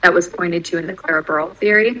performer that was pointed to in the Clara Burrell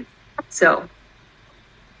theory. So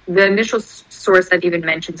the initial source that even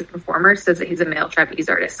mentions a performer says that he's a male trapeze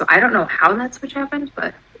artist. So I don't know how that switch happened,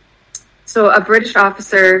 but... So a British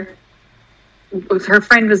officer... Her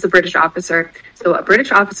friend was a British officer. So a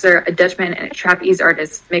British officer, a Dutchman, and a trapeze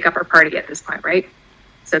artist make up our party at this point, right?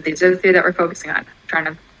 So these are the three that we're focusing on. I'm trying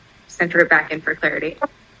to center it back in for clarity.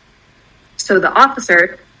 So the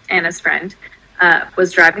officer, Anna's friend,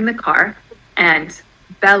 was driving the car, and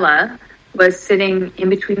Bella was sitting in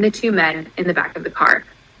between the two men in the back of the car,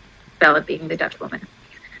 Bella being the Dutch woman.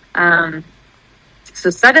 So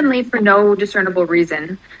suddenly, for no discernible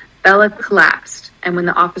reason, Bella collapsed, and when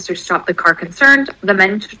the officer stopped the car concerned, the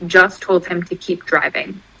men just told him to keep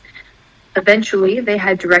driving. Eventually, they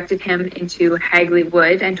had directed him into Hagley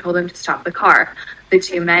Wood and told him to stop the car. The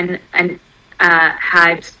two men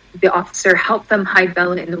had the officer help them hide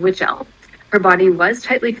Bella in the wych elm. Her body was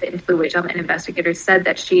tightly fit into the wych elm, and investigators said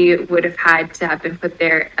that she would have had to have been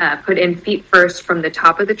put in feet first from the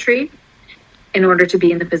top of the tree in order to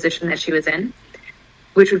be in the position that she was in,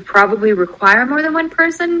 which would probably require more than one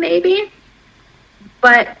person, maybe.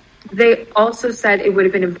 But they also said it would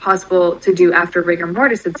have been impossible to do after rigor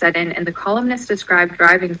mortis had set in, and the columnist described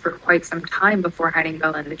driving for quite some time before hiding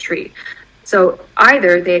Bella in the tree. So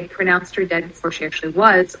either they had pronounced her dead before she actually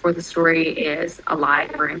was, or the story is a lie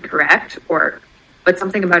or incorrect, but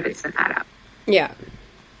something about it doesn't add up. Yeah.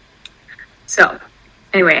 So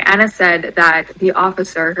anyway, Anna said that the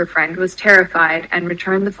officer, her friend, was terrified and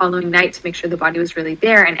returned the following night to make sure the body was really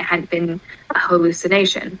there and it hadn't been a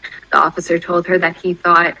hallucination. The officer told her that he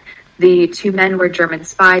thought the two men were German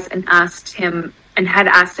spies and had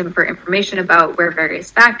asked him for information about where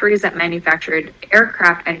various factories that manufactured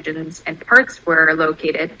aircraft engines and parts were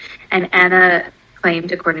located. And Anna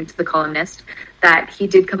claimed, according to the columnist, that he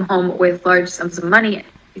did come home with large sums of money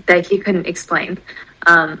that he couldn't explain.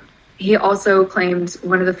 He also claimed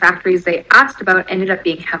one of the factories they asked about ended up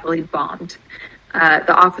being heavily bombed.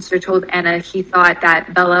 The officer told Anna he thought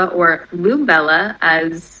that Bella, or Lou Bella,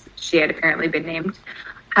 as she had apparently been named,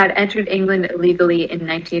 had entered England illegally in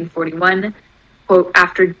 1941, quote,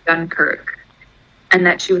 after Dunkirk, and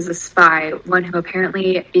that she was a spy, one who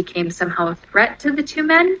apparently became somehow a threat to the two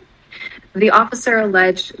men. The officer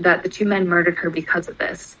alleged that the two men murdered her because of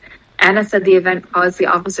this. Anna said the event caused the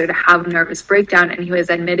officer to have a nervous breakdown, and he was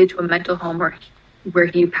admitted to a mental home where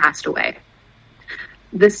he passed away.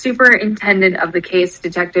 The superintendent of the case,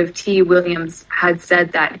 Detective T. Williams, had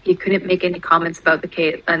said that he couldn't make any comments about the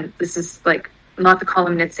case, and this is like not the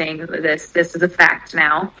columnist saying this is a fact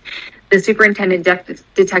now. The superintendent,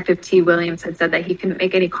 Detective T. Williams, had said that he couldn't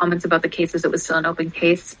make any comments about the case as it was still an open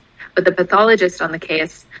case, but the pathologist on the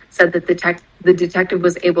case said that the detective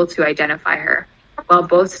was able to identify her. While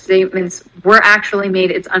both statements were actually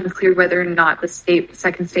made, it's unclear whether or not the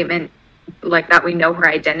second statement, like that we know her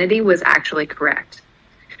identity, was actually correct.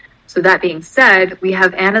 So that being said, we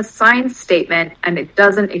have Anna's signed statement, and it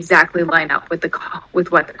doesn't exactly line up with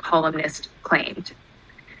what the columnist claimed.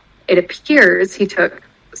 It appears he took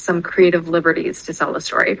some creative liberties to sell the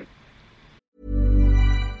story.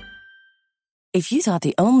 If you thought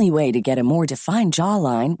the only way to get a more defined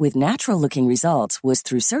jawline with natural-looking results was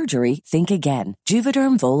through surgery, think again.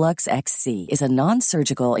 Juvederm Volux XC is a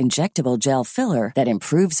non-surgical injectable gel filler that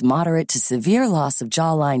improves moderate to severe loss of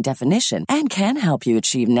jawline definition and can help you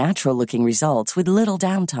achieve natural-looking results with little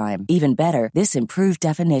downtime. Even better, this improved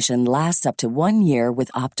definition lasts up to 1 year with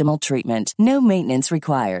optimal treatment. No maintenance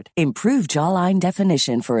required. Improve jawline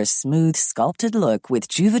definition for a smooth, sculpted look with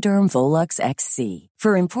Juvederm Volux XC.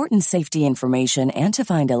 For important safety information and to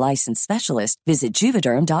find a licensed specialist, visit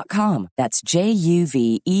Juvederm.com. That's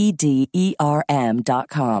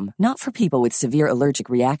Juvederm.com. Not for people with severe allergic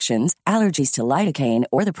reactions, allergies to lidocaine,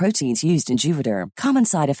 or the proteins used in Juvederm. Common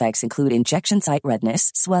side effects include injection site redness,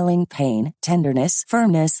 swelling, pain, tenderness,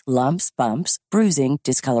 firmness, lumps, bumps, bruising,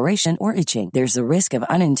 discoloration, or itching. There's a risk of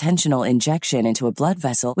unintentional injection into a blood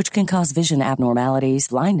vessel, which can cause vision abnormalities,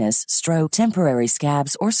 blindness, stroke, temporary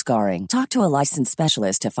scabs, or scarring. Talk to a licensed specialist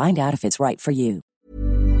to find out if it's right for you.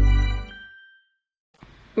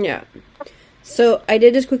 Yeah. So I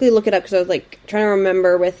did just quickly look it up because I was like trying to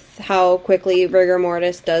remember with how quickly rigor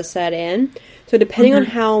mortis does set in. So depending on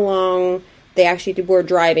how long they actually were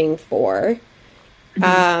driving for,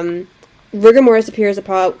 rigor mortis appears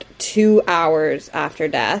about 2 hours after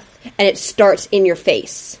death, and it starts in your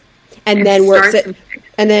face, and then works it,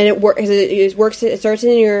 and then it works. It starts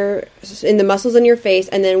in the muscles in your face,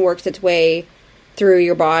 and then works its way through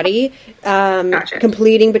your body,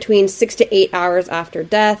 completing between 6 to 8 hours after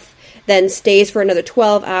death. Then stays for another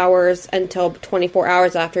 12 hours until 24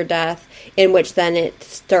 hours after death, in which then it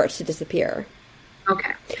starts to disappear.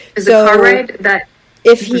 Okay. Is the car ride that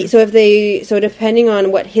depending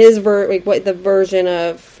on what his what the version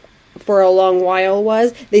of for a long while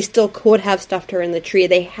was, they still could have stuffed her in the tree.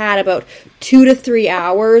 They had about 2 to 3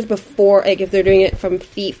 hours before, like if they're doing it from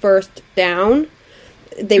feet first down,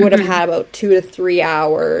 they would have had about 2 to 3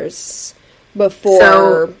 hours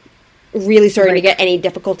before really starting to get any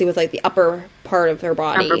difficulty with like the upper part of her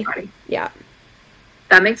body. Yeah.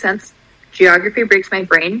 That makes sense. Geography breaks my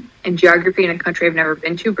brain, and geography in a country I've never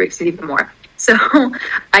been to breaks it even more. So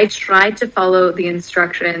I tried to follow the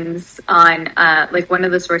instructions on, like one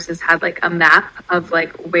of the sources had like a map of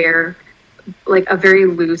like where, like a very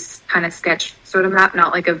loose kind of sketch sort of map,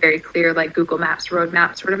 not like a very clear like Google Maps road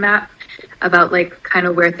map sort of map about like kind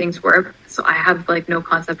of where things were. So I have like no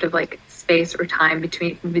concept of like space or time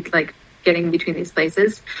between like getting between these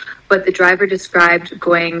places. But the driver described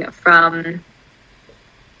going from,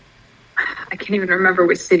 I can't even remember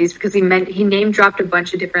which cities, because he name dropped a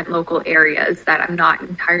bunch of different local areas that I'm not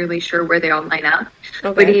entirely sure where they all line up.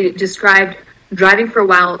 Okay. But he described driving for a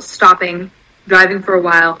while, stopping, driving for a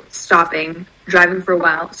while, stopping, driving for a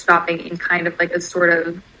while, stopping in kind of like a sort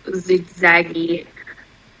of zigzaggy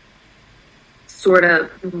sort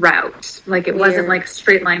of route. Like it wasn't like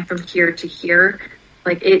straight line from here to here.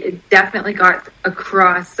 Like it definitely got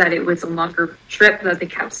across that it was a longer trip, that they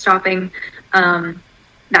kept stopping.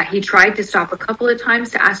 That he tried to stop a couple of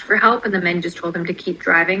times to ask for help, and the men just told him to keep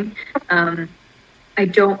driving. I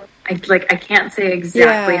can't say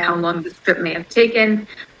exactly how long this trip may have taken,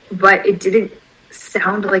 but it didn't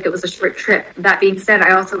sound like it was a short trip. That being said,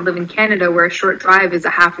 I also live in Canada, where a short drive is a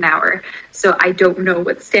half an hour. So I don't know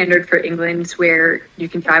what's standard for England, where you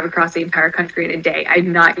can drive across the entire country in a day.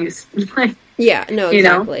 I'm not used to like,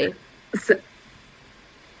 exactly.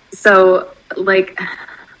 So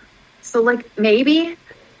maybe.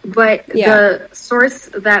 But the source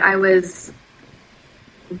that I was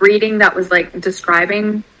reading that was like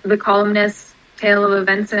describing the columnist's tale of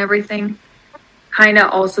events and everything kind of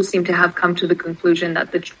also seemed to have come to the conclusion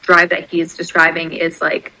that the drive that he is describing is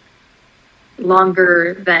like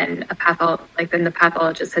longer than than the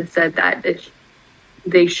pathologist had said that it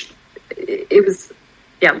was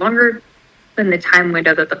longer than the time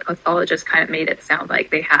window that the pathologist kind of made it sound like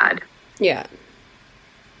they had. Yeah.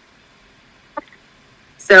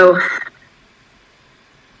 So,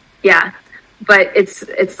 but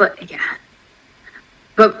it's like,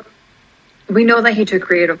 but we know that he took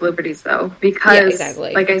creative liberties though, because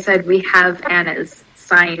like I said, we have Anna's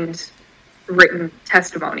signed written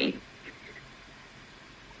testimony.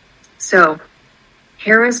 So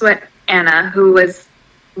here is what Anna, who was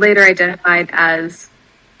later identified as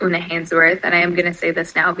Una Hainsworth, and I am going to say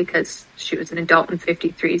this now because she was an adult in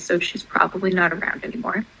 1953, so she's probably not around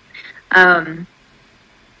anymore.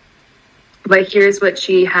 But here's what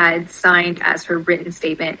she had signed as her written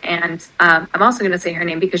statement. And I'm also going to say her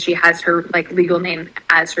name because she has her like legal name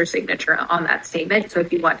as her signature on that statement. So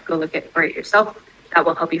if you want to go look for it yourself, that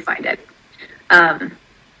will help you find it.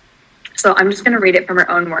 So I'm just going to read it from her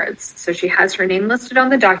own words. So she has her name listed on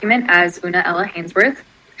the document as Una Ella Hainsworth.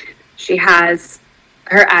 She has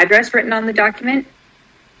her address written on the document.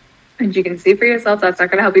 And you can see for yourself, that's not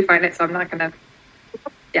going to help you find it. So I'm not going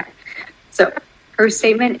to, So her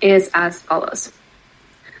statement is as follows.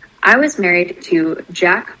 I was married to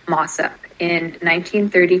Jack Mossop in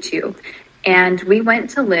 1932, and we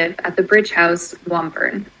went to live at the Bridge House,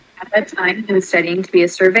 Womburn. At that time, he was studying to be a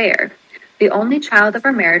surveyor. The only child of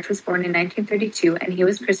our marriage was born in 1932, and he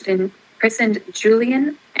was christened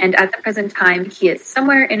Julian, and at the present time, he is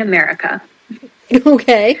somewhere in America.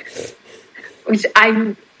 Okay.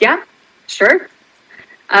 Sure.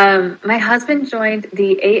 My husband joined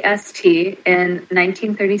the AST in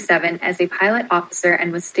 1937 as a pilot officer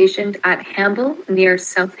and was stationed at Hamble near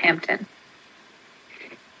Southampton.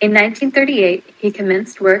 In 1938, he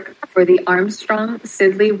commenced work for the Armstrong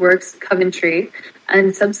Siddeley Works, Coventry,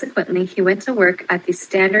 and subsequently he went to work at the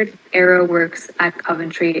Standard Aero Works at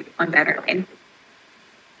Coventry on Banner Lane.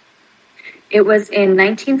 It was in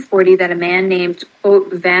 1940 that a man named,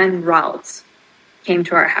 quote, Van Ralds came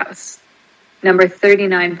to our house. Number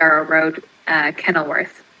 39 Barrow Road,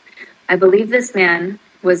 Kenilworth. I believe this man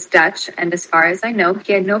was Dutch, and as far as I know,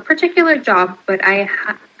 he had no particular job, but I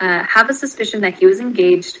have a suspicion that he was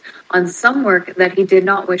engaged on some work that he did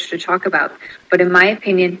not wish to talk about. But in my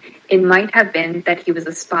opinion, it might have been that he was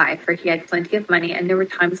a spy, for he had plenty of money, and there were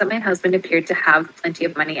times that my husband appeared to have plenty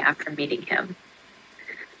of money after meeting him.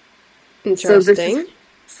 Interesting.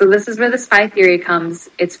 So this is where the spy theory comes.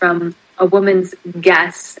 It's from a woman's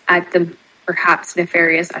guess at the perhaps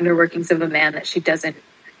nefarious underworkings of a man that she doesn't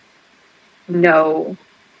know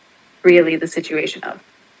really the situation of.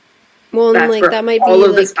 Well, That's like where that might be all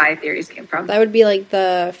of the like, spy theories came from. that would be like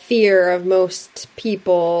the fear of most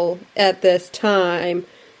people at this time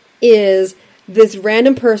is this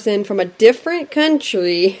random person from a different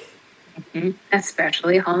country. Mm-hmm.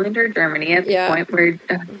 Especially Holland or Germany at the point where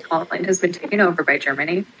Holland has been taken over by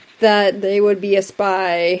Germany. That they would be a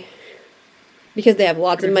spy because they have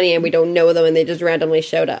lots of money and we don't know them and they just randomly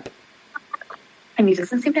showed up. And he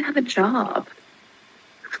doesn't seem to have a job.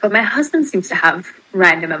 But my husband seems to have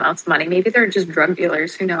random amounts of money. Maybe they're just drug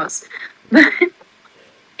dealers. Who knows?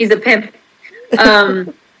 He's a pimp.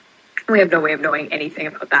 We have no way of knowing anything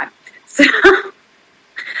about that.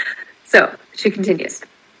 So she continues.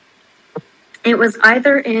 It was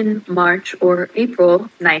either in March or April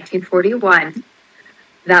 1941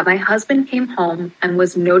 that my husband came home and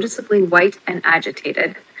was noticeably white and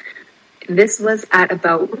agitated. This was at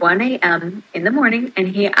about 1 a.m. in the morning, and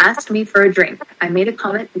he asked me for a drink. I made a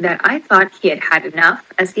comment that I thought he had had enough,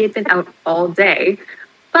 as he had been out all day,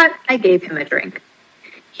 but I gave him a drink.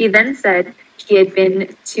 He then said he had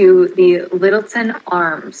been to the Littleton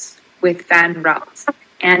Arms with Van Ralt,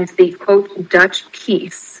 and the, quote, Dutch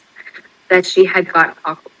piece that she had got,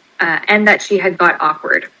 and that she had got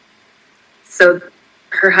awkward. So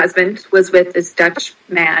her husband was with this Dutch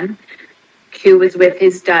man, who was with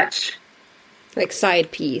his Dutch like side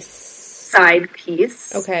piece.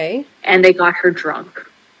 Okay. And they got her drunk.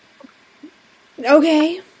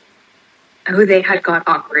 Okay. Oh, they had got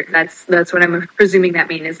awkward. That's what I'm presuming that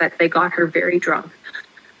means, is that they got her very drunk.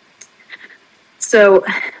 So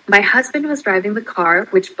my husband was driving the car,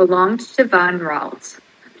 which belonged to Van Ralt.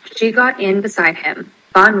 She got in beside him.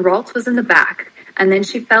 Van Ralt was in the back, and then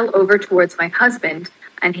she fell over towards my husband,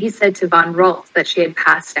 and he said to Van Ralt that she had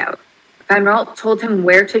passed out. Van Ralt told him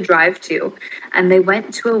where to drive to, and they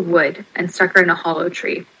went to a wood and stuck her in a hollow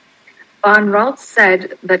tree. Van Ralt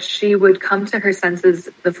said that she would come to her senses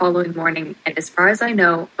the following morning, and as far as I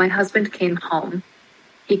know, my husband came home.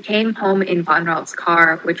 He came home in Van Ralt's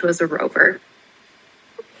car, which was a Rover.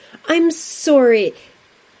 I'm sorry.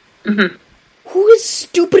 Mm-hmm. Who is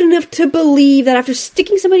stupid enough to believe that after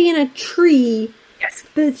sticking somebody in a tree, yes,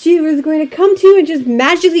 that she was going to come to and just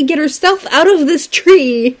magically get herself out of this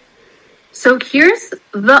tree? So here's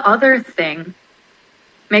the other thing.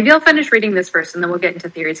 Maybe I'll finish reading this first and then we'll get into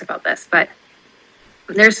theories about this. But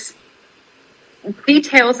there's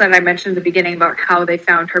details that I mentioned at the beginning about how they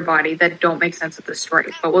found her body that don't make sense with the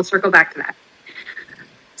story. But we'll circle back to that.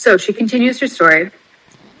 So she continues her story.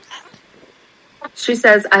 She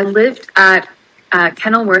says, I lived at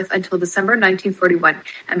Kenilworth until December 1941,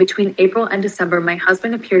 and between April and December, my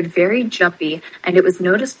husband appeared very jumpy, and it was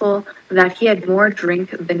noticeable that he had more drink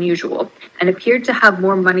than usual, and appeared to have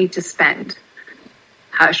more money to spend.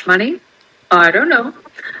 Hush money? I don't know.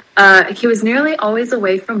 He was nearly always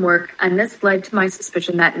away from work, and this led to my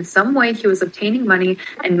suspicion that in some way he was obtaining money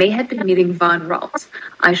and may have been meeting Van Ralt.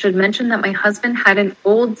 I should mention that my husband had an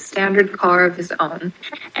old standard car of his own,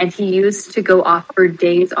 and he used to go off for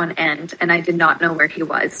days on end, and I did not know where he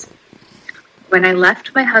was. When I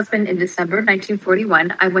left my husband in December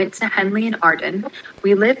 1941, I went to Henley in Arden.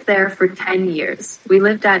 We lived there for 10 years. We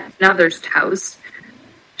lived at another's house,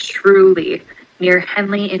 Shrewy, near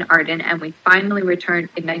Henley in Arden, and we finally returned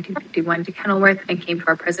in 1951 to Kenilworth and came to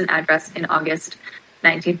our present address in August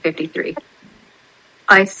 1953.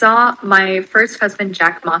 I saw my first husband,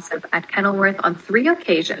 Jack Mossop, at Kenilworth on 3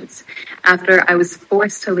 occasions after I was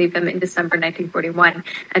forced to leave him in December 1941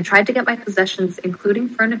 and tried to get my possessions, including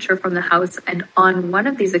furniture, from the house. And on one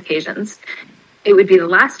of these occasions, it would be the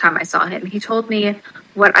last time I saw him, he told me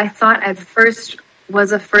what I thought at first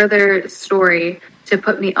was a further story to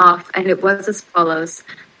put me off, and it was as follows: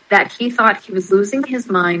 that he thought he was losing his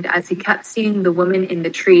mind as he kept seeing the woman in the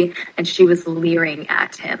tree and she was leering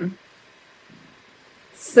at him.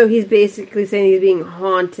 So he's basically saying he's being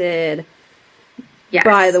haunted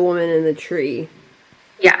by the woman in the tree.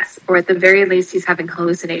 Yes, or at the very least he's having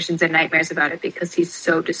hallucinations and nightmares about it because he's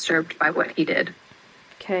so disturbed by what he did.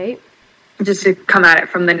 Okay. Just to come at it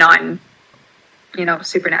from the non,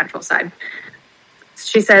 supernatural side.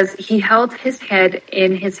 She says, he held his head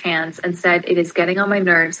in his hands and said, "It is getting on my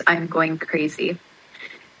nerves. I'm going crazy."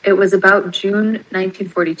 It was about June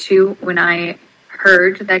 1942 when I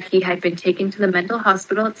heard that he had been taken to the mental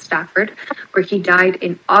hospital at Stafford, where he died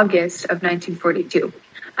in August of 1942.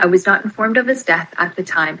 I was not informed of his death at the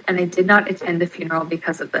time, and I did not attend the funeral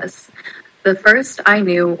because of this. The first I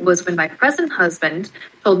knew was when my present husband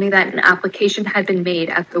told me that an application had been made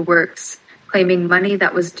at the works, claiming money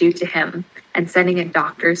that was due to him and sending a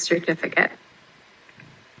doctor's certificate.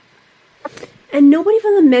 And nobody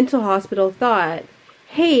from the mental hospital thought,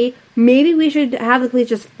 hey, maybe we should have the police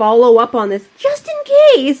just follow up on this, just in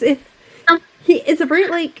case, if it's a very,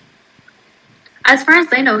 like... As far as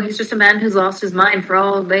they know, he's just a man who's lost his mind. For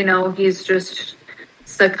all they know, he's just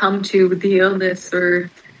succumbed to the illness or,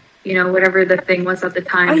 you know, whatever the thing was at the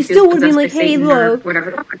time. I still would be like, hey, look, whatever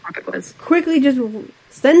the fuck it was. Quickly just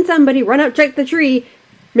send somebody, run out, check the tree,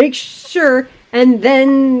 make sure, and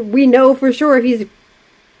then we know for sure if he's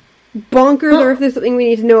bonkers or if there's something we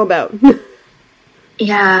need to know about.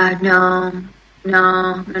 Yeah, no.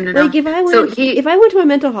 Like, if I went to a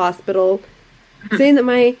mental hospital saying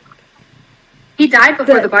that he died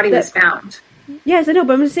before the body was found. Yes, I know,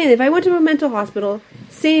 but I'm just saying, if I went to a mental hospital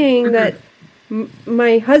saying that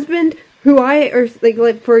my husband,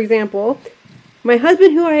 like for example, my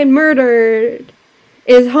husband who I had murdered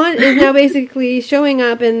is now basically showing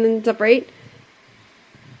up and stuff, right?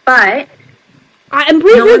 But I'm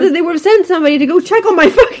pretty sure that they would have sent somebody to go check on my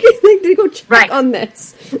fucking thing, to go check on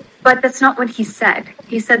this. But that's not what he said.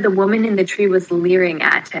 He said the woman in the tree was leering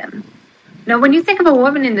at him. Now, when you think of a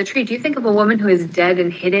woman in the tree, do you think of a woman who is dead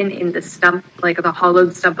and hidden in the stump, like the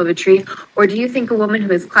hollowed stump of a tree? Or do you think a woman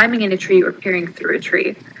who is climbing in a tree or peering through a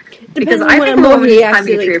tree? Because I think a woman he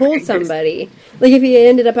actually told somebody. Like, if he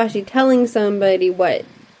ended up actually telling somebody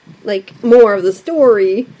more of the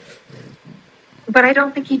story. But I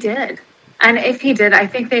don't think he did. And if he did, I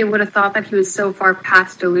think they would have thought that he was so far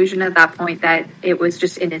past delusion at that point that it was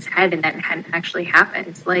just in his head and that it hadn't actually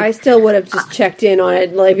happened. Like, I still would have just checked in on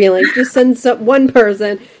it, like being like, just send one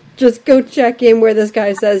person, just go check in where this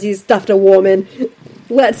guy says he's stuffed a woman.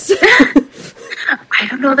 Let's. I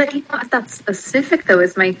don't know that he thought that specific, though,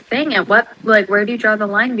 is my thing. And where do you draw the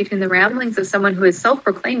line between the ramblings of someone who is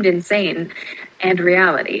self-proclaimed insane and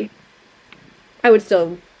reality? I would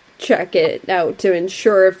still check it out to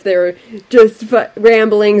ensure if they're just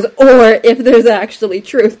ramblings or if there's actually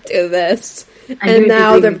truth to this. And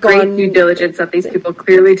now they've gone due diligence that these people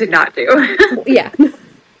clearly did not do. Yeah.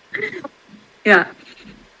 Yeah.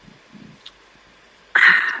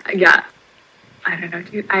 Yeah. I don't know,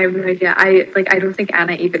 dude. I have no idea. I don't think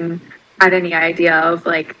Anna even had any idea of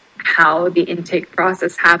how the intake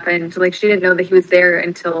process happened. Like, she didn't know that he was there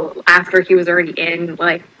until after he was already in.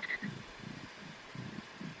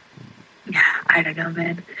 Yeah, I don't know,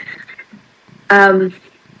 man.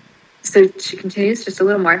 So she continues just a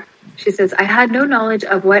little more. She says, I had no knowledge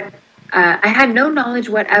whatever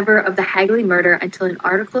of the Hagley murder until an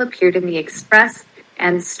article appeared in the Express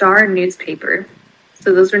and Star newspaper.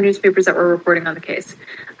 So those were newspapers that were reporting on the case.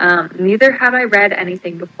 Neither had I read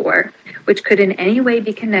anything before, which could in any way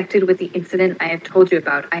be connected with the incident I have told you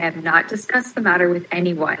about. I have not discussed the matter with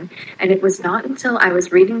anyone, and it was not until I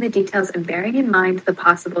was reading the details and bearing in mind the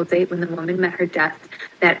possible date when the woman met her death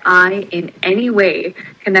that I, in any way,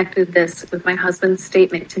 connected this with my husband's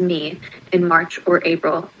statement to me in March or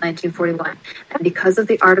April 1941. And because of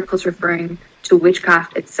the articles referring to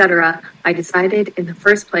witchcraft, etc., I decided in the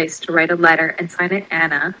first place to write a letter and sign it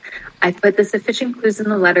Anna. I put the sufficient clues in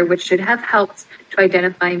the letter which should have helped to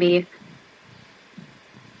identify me,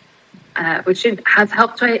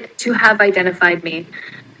 identified me.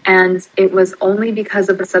 And it was only because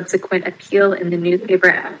of a subsequent appeal in the newspaper,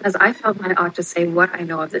 as I felt I ought to say what I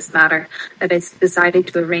know of this matter, that I decided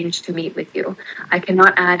to arrange to meet with you. I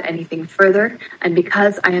cannot add anything further, and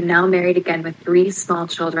because I am now married again with 3 small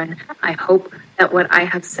children, I hope that what I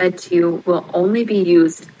have said to you will only be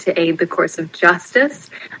used to aid the course of justice,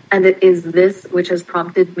 and it is this which has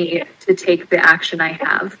prompted me to take the action I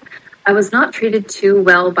have. I was not treated too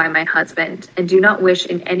well by my husband, and do not wish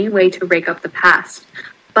in any way to rake up the past.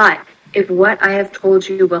 But if what I have told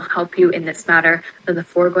you will help you in this matter, then the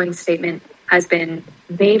foregoing statement has been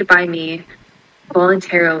made by me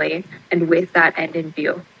voluntarily and with that end in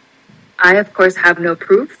view. I, of course, have no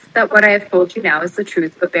proof that what I have told you now is the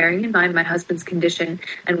truth, but bearing in mind my husband's condition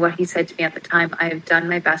and what he said to me at the time, I have done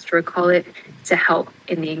my best to recall it to help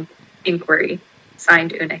in the inquiry.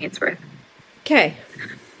 Signed, Una Hainsworth. Okay.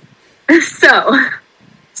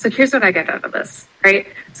 So here's what I get out of this, right?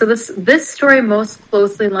 So this story most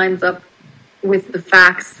closely lines up with the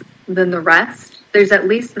facts than the rest. there's at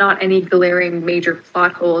least not any glaring major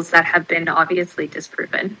plot holes that have been obviously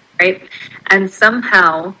disproven, right? And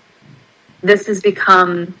somehow this has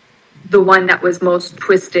become the one that was most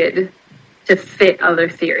twisted to fit other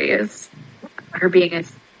theories. Her being a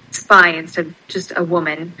spy instead of just a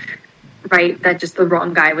woman, right? That just the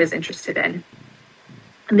wrong guy was interested in.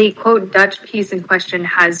 The quote Dutch piece in question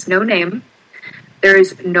has no name. There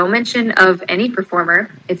is no mention of any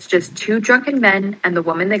performer. It's just two drunken men and the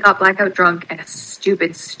woman that got blackout drunk, and a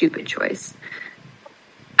stupid, stupid choice.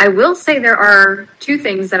 I will say there are two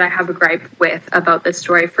things that I have a gripe with about this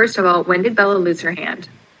story. First of all, when did Bella lose her hand?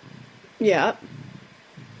 Yeah.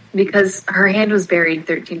 Because her hand was buried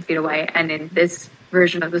 13 feet away, and in this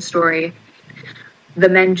version of the story, the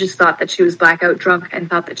men just thought that she was blackout drunk and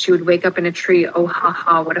thought that she would wake up in a tree. Oh, ha,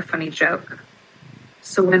 ha, what a funny joke.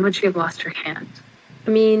 So when would she have lost her hand? I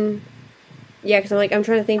mean, yeah, because I'm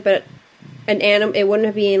trying to think, but it wouldn't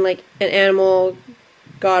have been, like, an animal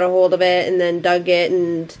got a hold of it and then dug it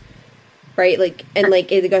and, right, like, and,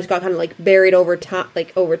 like, it got kind of, like, buried over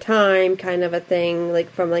time, kind of a thing, like,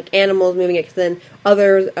 from, like, animals moving it, because then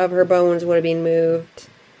others of her bones would have been moved.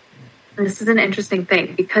 This is an interesting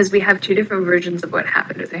thing, because we have two different versions of what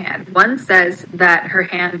happened with her hand. One says that her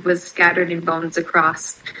hand was scattered in bones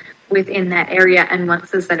across within that area, and one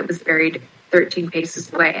says that it was buried 13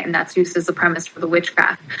 paces away, and that's used as a premise for the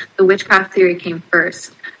witchcraft. The witchcraft theory came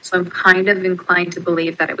first, so I'm kind of inclined to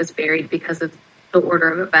believe that it was buried because of the order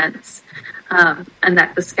of events, and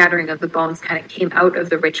that the scattering of the bones kind of came out of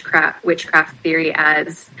the witchcraft theory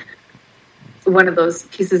as one of those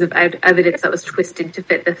pieces of evidence that was twisted to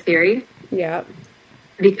fit the theory. Yeah.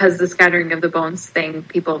 Because the scattering of the bones thing,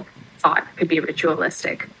 people thought could be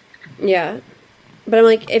ritualistic. Yeah. But I'm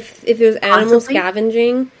like, if it was animal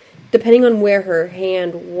scavenging, depending on where her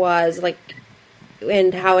hand was, like,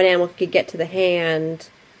 and how an animal could get to the hand.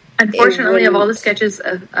 Unfortunately, of all the sketches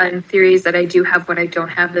and theories that I do have, what I don't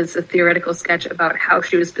have is a theoretical sketch about how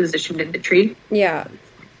she was positioned in the tree. Yeah.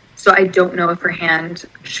 So I don't know if her hand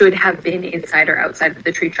should have been inside or outside of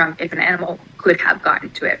the tree trunk if an animal could have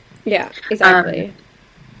gotten to it. Yeah, exactly.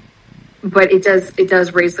 But it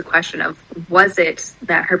does raise the question of, was it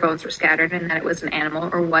that her bones were scattered and that it was an animal,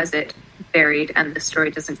 or was it buried and the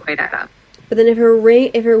story doesn't quite add up? But then if her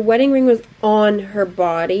wedding ring was on her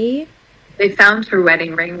body, they found her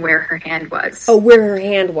wedding ring where her hand was. Oh, where her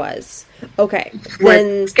hand was. Okay. Was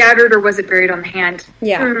it scattered or was it buried on the hand?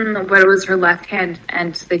 Yeah. But it was her left hand,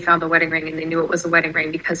 and they found the wedding ring, and they knew it was a wedding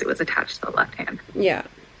ring because it was attached to the left hand. Yeah.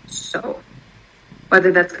 So,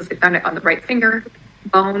 whether that's because they found it on the right finger,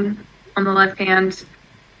 bone on the left hand,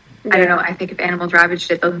 I don't know. I think if animals ravaged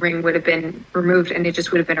it, the ring would have been removed, and it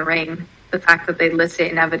just would have been a ring. The fact that they listed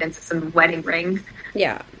it in evidence as a wedding ring.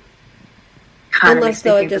 Yeah. Unless,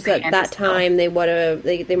 though, just at that time, they would have,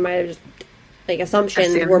 they might have just, like,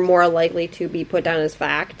 assumptions were more likely to be put down as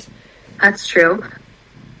fact. That's true.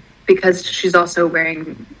 Because she's also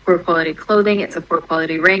wearing poor quality clothing. It's a poor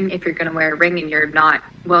quality ring. If you're going to wear a ring and you're not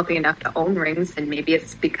wealthy enough to own rings, then maybe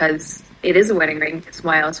it's because it is a wedding ring. Because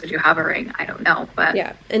why else would you have a ring? I don't know. But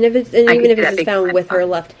yeah, and even if it's just found with her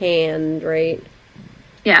left hand, right?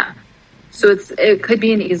 Yeah. So it could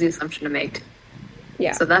be an easy assumption to make.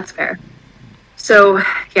 Yeah. So that's fair. So,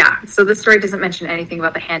 yeah, so the story doesn't mention anything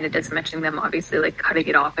about the hand. It doesn't mention them, obviously, like, cutting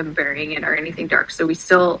it off and burying it or anything dark. So we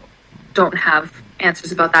still don't have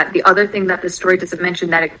answers about that. The other thing that the story doesn't mention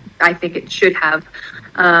that I think it should have,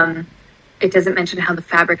 it doesn't mention how the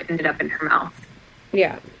fabric ended up in her mouth.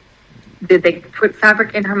 Yeah. Did they put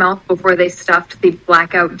fabric in her mouth before they stuffed the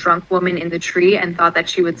blackout drunk woman in the tree and thought that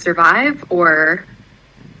she would survive? Or,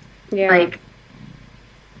 like,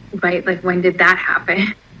 when did that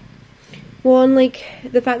happen? Well, and, like,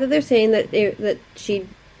 the fact that they're saying that she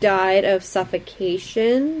died of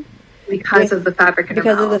suffocation because of the fabric in her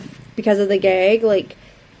mouth. Because of the gag, like,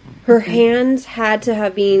 her hands had to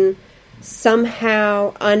have been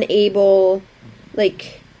somehow unable,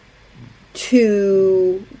 like,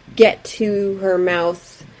 to get to her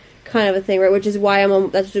mouth, kind of a thing, right? Which is why I'm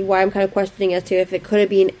kind of questioning as to if it could have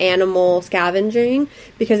been animal scavenging,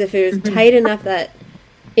 because if it was tight enough that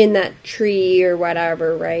in that tree or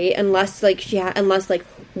whatever, right? Unless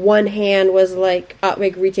one hand was like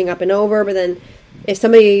reaching up and over, but then if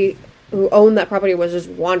somebody who owned that property was just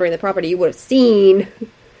wandering the property, you would have seen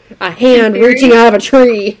a hand reaching out of a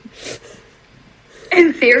tree.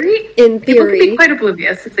 In theory, people can be quite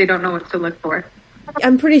oblivious if they don't know what to look for.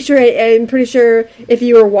 I'm pretty sure if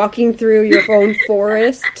you were walking through your own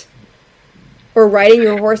forest or riding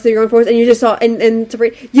your horse through your own forest, and you just saw, and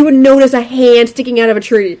you would notice a hand sticking out of a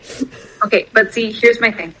tree. Okay, but see, here's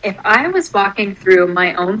my thing. If I was walking through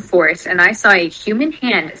my own forest and I saw a human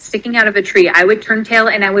hand sticking out of a tree, I would turn tail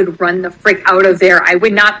and I would run the frick out of there. I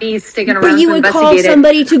would not be sticking around to investigate it. But you would call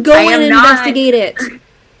somebody to go in and investigate it.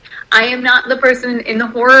 I am not the person in the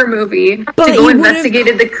horror movie to go investigate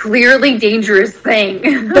the clearly dangerous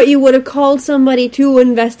thing. But you would have called somebody to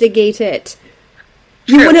investigate it.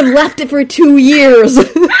 You would have left it for 2 years.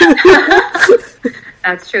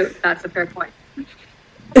 That's true. That's a fair point.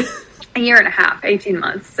 A year and a half, 18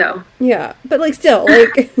 months, so. Yeah, but, like, still,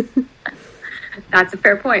 like... That's a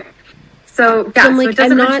fair point. So, yeah, so it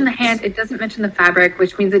doesn't mention the hand, it doesn't mention the fabric,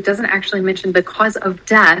 which means it doesn't actually mention the cause of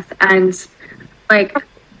death, and, like,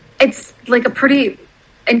 it's, like, a pretty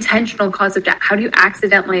intentional cause of death. How do you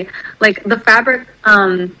accidentally... Like, the fabric,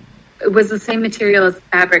 it was the same material as the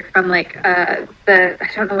fabric from, like, I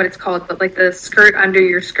don't know what it's called, but, like, the skirt under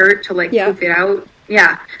your skirt to, like, poof it out.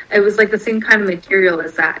 Yeah, it was, like, the same kind of material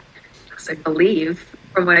as that. I believe,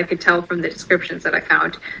 from what I could tell from the descriptions that I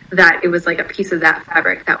found, that it was like a piece of that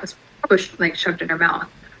fabric that was pushed, like shoved in her mouth,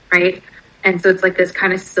 right? And so it's like this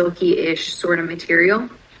kind of silky-ish sort of material,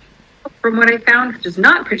 from what I found, which is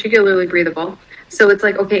not particularly breathable. So it's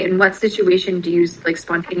like, okay, in what situation do you like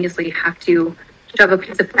spontaneously have to shove a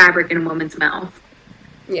piece of fabric in a woman's mouth?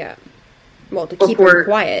 Yeah. Well, to keep her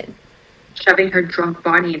quiet. Shoving her drunk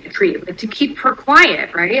body in a tree. Like, to keep her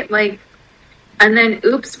quiet, right? Like, and then,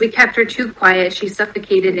 oops, we kept her too quiet. She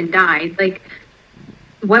suffocated and died. Like,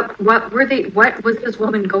 what was this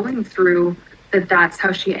woman going through that's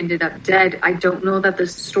how she ended up dead? I don't know that the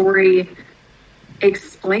story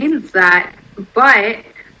explains that, but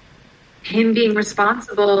him being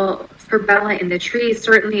responsible for Bella in the tree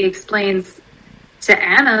certainly explains to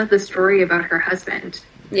Anna the story about her husband.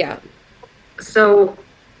 Yeah. So,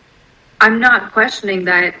 I'm not questioning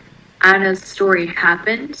that Anna's story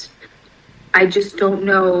happened. I just don't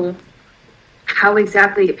know how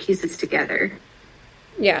exactly it pieces together.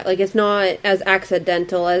 Yeah, like it's not as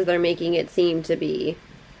accidental as they're making it seem to be.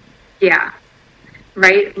 Yeah.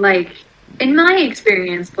 Right? Like, in my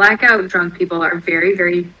experience, blackout drunk people are very,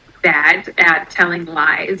 very bad at telling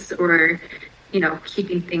lies or, you know,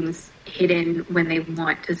 keeping things hidden when they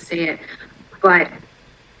want to say it. But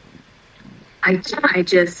I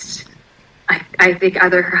think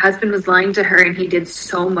either her husband was lying to her and he did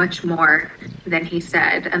so much more than he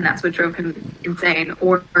said, and that's what drove him insane,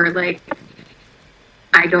 or like,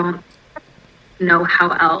 I don't know how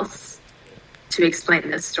else to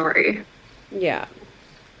explain this story. Yeah.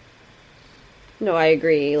 No, I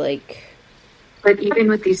agree, like... But even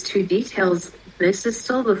with these two details, this is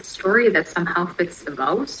still the story that somehow fits the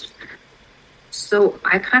most. So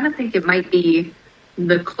I kind of think it might be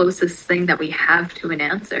the closest thing that we have to an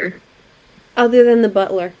answer. Other than the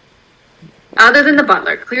butler. Other than the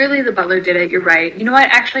butler. Clearly the butler did it, you're right. You know what?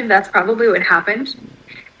 Actually, that's probably what happened.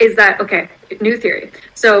 Is that, okay, new theory.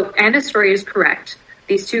 So Anna's story is correct.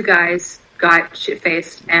 These two guys got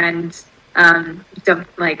shit-faced and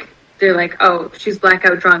dumped, like, they're like, oh, she's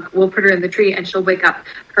blackout drunk. We'll put her in the tree and she'll wake up.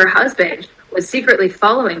 Her husband was secretly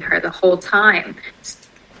following her the whole time.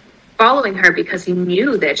 Following her because he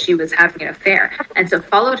knew that she was having an affair. And so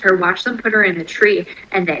followed her, watched them put her in the tree,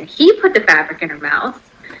 and then he put the fabric in her mouth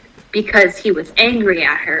because he was angry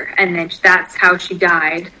at her. And then that's how she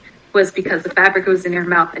died, was because the fabric was in her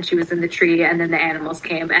mouth and she was in the tree, and then the animals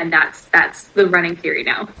came, and that's the running theory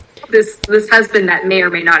now. This husband that may or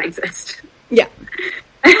may not exist. Yeah.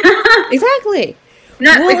 Exactly.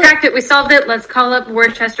 No, we cracked it. We solved it. Let's call up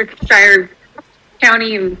Worcestershire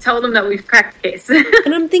County and tell them that we've cracked the case.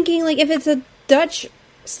 And I'm thinking, like, if it's a Dutch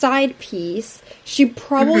side piece, she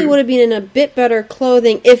probably would have been in a bit better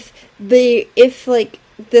clothing if like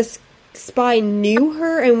this spy knew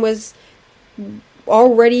her and was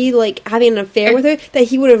already like having an affair with her, that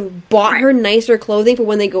he would have bought her nicer clothing for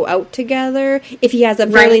when they go out together. If he has a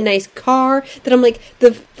really nice car, then I'm like,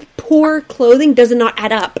 the poor clothing does not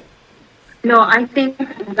add up. No, I think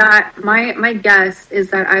that my guess is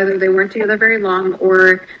that either they weren't together very long,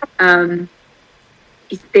 or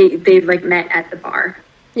they like met at the bar.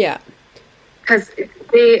 Yeah, because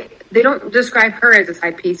they don't describe her as a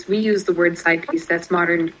side piece. We use the word side piece. That's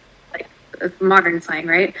modern, like modern slang,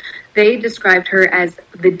 right? They described her as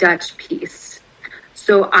the Dutch piece.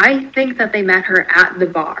 So I think that they met her at the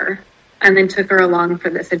bar and then took her along for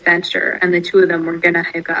this adventure, and the two of them were gonna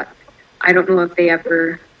hook up. I don't know if they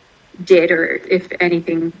ever did, or if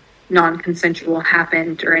anything non-consensual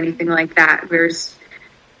happened or anything like that. Whereas,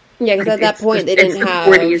 yeah, because at that point they didn't have...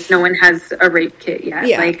 It's the 40s. No one has a rape kit yet.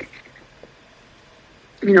 Yeah. Like,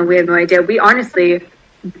 you know, we have no idea. We honestly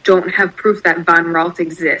don't have proof that Van Ralt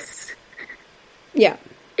exists. Yeah.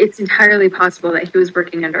 it's entirely possible that he was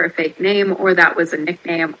working under a fake name, or that was a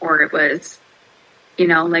nickname, or it was, you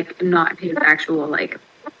know, like, not his actual, like,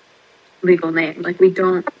 legal name. Like, we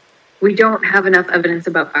don't have enough evidence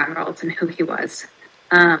about Van Raalte and who he was.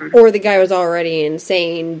 Or the guy was already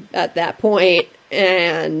insane at that point,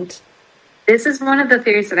 and... This is one of the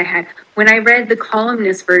theories that I had. When I read the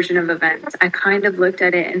columnist version of events, I kind of looked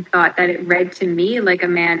at it and thought that it read to me like a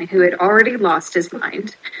man who had already lost his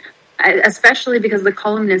mind, especially because the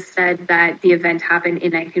columnist said that the event happened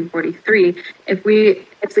in 1943. If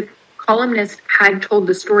the columnist had told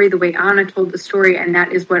the story the way Anna told the story, and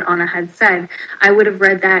that is what Anna had said, I would have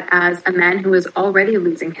read that as a man who was already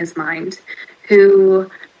losing his mind, who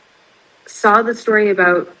saw the story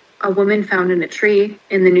about a woman found in a tree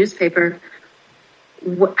in the newspaper,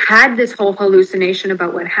 had this whole hallucination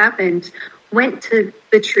about what happened, went to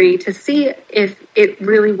the tree to see if it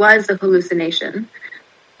really was a hallucination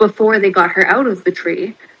before they got her out of the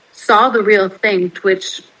tree, saw the real thing,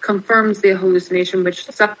 which confirms the hallucination, which,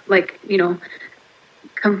 like, you know,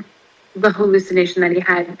 the hallucination that he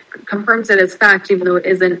had confirms it as fact, even though it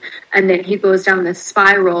isn't, and then he goes down this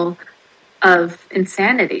spiral of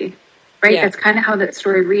insanity, right? Yeah. That's kind of how that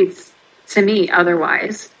story reads to me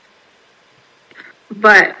otherwise.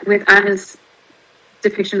 But with Anna's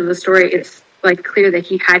depiction of the story, it's like clear that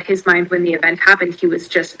he had his mind when the event happened. He was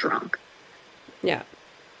just drunk. Yeah.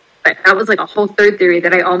 But that was like a whole third theory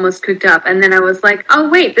that I almost cooked up. And then I was like, oh,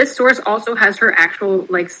 wait, this source also has her actual,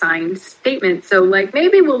 like, signed statement. So, like,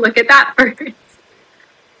 maybe we'll look at that first.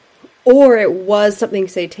 Or it was something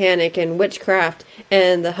satanic and witchcraft,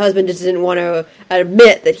 and the husband just didn't want to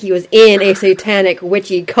admit that he was in a satanic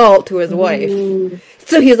witchy cult to his wife.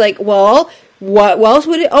 So he was like, well, what else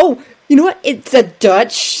would it... Oh, you know what? It's a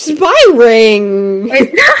Dutch spy ring!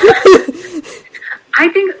 I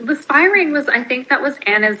think the spy ring was... I think that was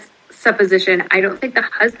Anna's supposition. I don't think the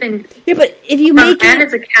husband... Yeah, but if you make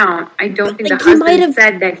Anna's account, I don't think the husband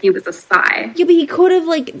said that he was a spy. Yeah, but he could have,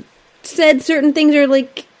 like, said certain things or,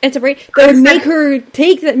 like... It's right. That would make her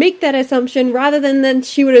make that assumption rather than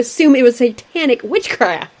she would assume it was satanic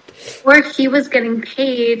witchcraft. Or he was getting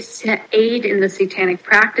paid to aid in the satanic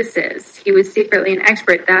practices. He was secretly an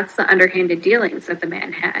expert. That's the underhanded dealings that the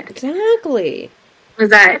man had. Exactly. Was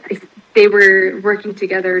that they were working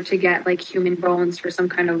together to get, like, human bones for some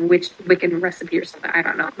kind of Wiccan recipe or something. I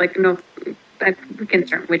don't know. Like, no, that Wiccan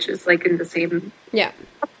term, which is, like, in the same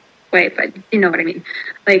way, but you know what I mean.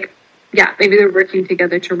 Like, yeah, maybe they're working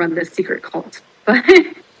together to run this secret cult. But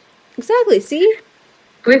exactly, see?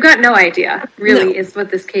 We've got no idea, really, is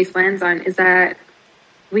what this case lands on, is that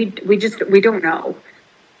we don't know.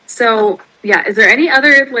 So, yeah, is there any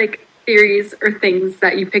other, like, theories or things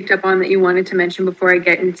that you picked up on that you wanted to mention before I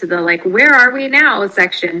get into the, like, where are we now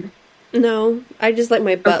section? No, I just, like,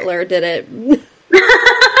 my butler did it.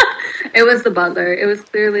 It was the butler. It was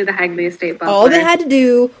clearly the Hagley estate butler. All they had to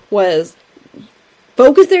do was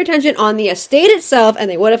focus their attention on the estate itself, and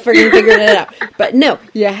they would have freaking figured it out. But no,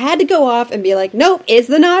 you had to go off and be like, nope, it's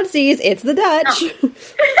the Nazis, it's the Dutch. No.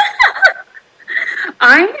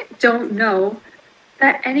 I don't know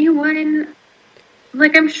that anyone,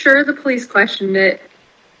 like, I'm sure the police questioned it,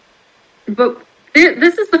 but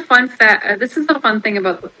this is the fun thing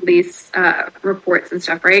about the police reports and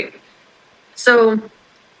stuff, right? So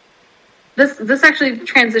this actually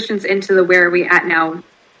transitions into the where are we at now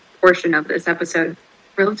portion of this episode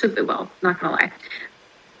relatively well, not gonna lie.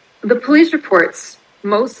 The police reports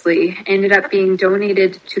mostly ended up being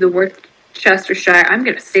donated to the Worcestershire, I'm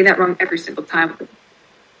gonna say that wrong every single time,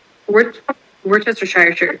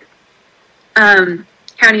 Worcestershire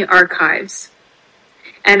County Archives,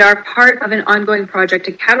 and are part of an ongoing project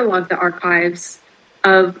to catalog the archives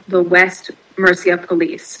of the West Mercia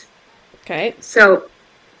Police. Okay. So,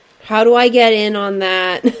 how do I get in on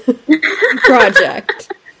that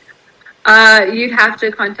project? You'd have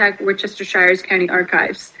to contact Worcestershire's County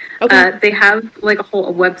Archives. Okay. They have, like, a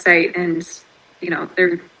whole website, and, you know,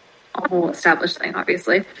 they're a whole established thing,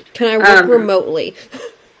 obviously. Can I work remotely?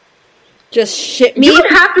 Just ship me? You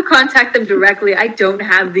don't have to contact them directly. I don't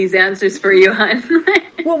have these answers for you, hon.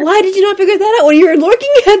 Well, why did you not figure that out when you were looking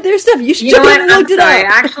at their stuff? You should have looked it up.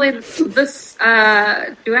 Actually, this, do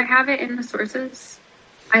I have it in the sources?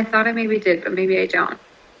 I thought I maybe did, but maybe I don't.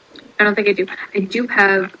 I don't think I do. I do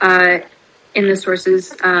have, in the sources,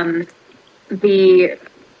 the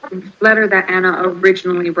letter that Anna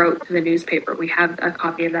originally wrote to the newspaper. We have a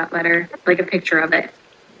copy of that letter, like a picture of it.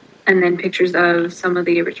 And then pictures of some of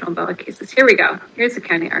the original Bella cases. Here we go. Here's the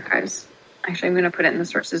county archives. Actually, I'm going to put it in the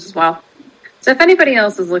sources as well. So if anybody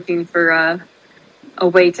else is looking for a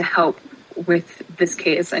way to help with this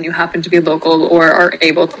case and you happen to be local or are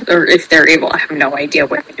able to, or if they're able, I have no idea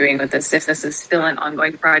what they're doing with this, if this is still an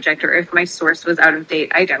ongoing project or if my source was out of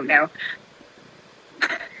date, I don't know.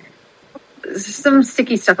 There's some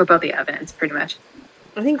sticky stuff about the evidence, pretty much.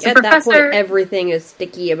 I think at that point, everything is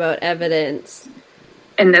sticky about evidence.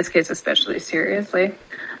 In this case, especially, seriously.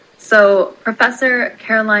 So, Professor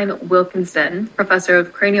Caroline Wilkinson, professor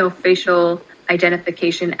of craniofacial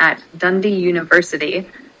identification at Dundee University,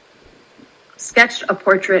 sketched a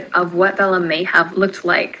portrait of what Bella may have looked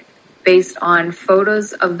like based on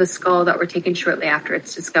photos of the skull that were taken shortly after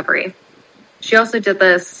its discovery. She also did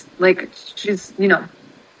this, like, she's, you know,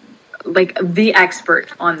 like the expert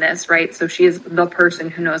on this, right? So she is the person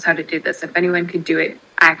who knows how to do this. If anyone could do it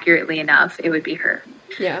accurately enough, it would be her.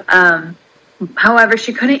 Yeah. However,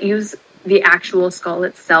 she couldn't use the actual skull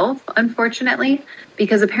itself, unfortunately,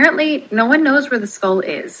 because apparently no one knows where the skull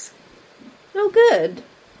is. Oh, good.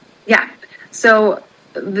 Yeah. So,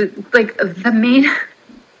 the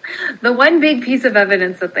one big piece of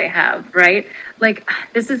evidence that they have, right? Like,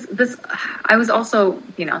 I was also,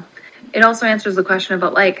 you know, it also answers the question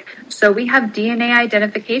about, like, so we have DNA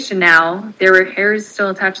identification now. There were hairs still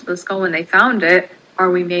attached to the skull when they found it. Are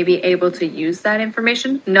we maybe able to use that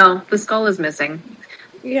information? No, the skull is missing.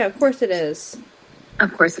 Yeah, of course it is.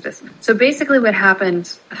 Of course it is. So basically what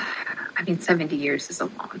happened, I mean, 70 years is a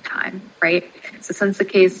long time, right? So since the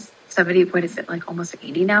case, 70, what is it, like almost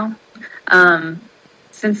 80 now?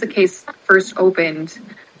 Since the case first opened,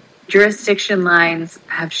 jurisdiction lines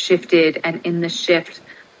have shifted, and in the shift,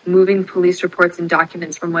 moving police reports and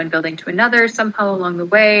documents from one building to another somehow along the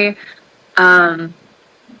way.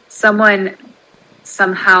 Someone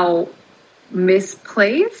somehow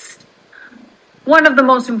misplaced one of the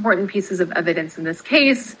most important pieces of evidence in this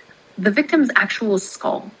case, the victim's actual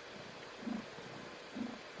skull.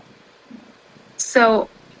 So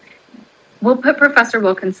we'll put Professor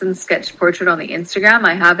Wilkinson's sketch portrait on the Instagram.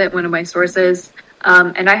 I have it, one of my sources,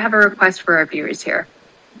 and I have a request for our viewers here.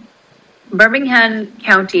 Birmingham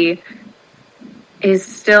County is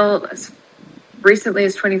still, as recently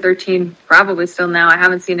as 2013, probably still now, I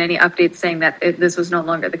haven't seen any updates saying that this was no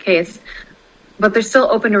longer the case, but they're still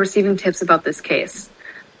open to receiving tips about this case.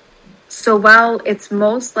 So while it's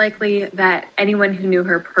most likely that anyone who knew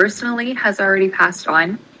her personally has already passed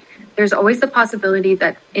on, there's always the possibility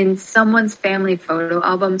that in someone's family photo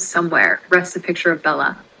album somewhere rests a picture of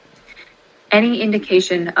Bella. Any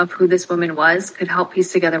indication of who this woman was could help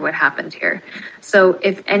piece together what happened here. So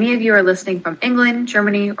if any of you are listening from England,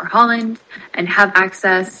 Germany, or Holland and have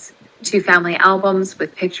access to family albums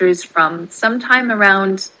with pictures from sometime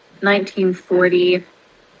around 1940,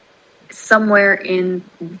 somewhere in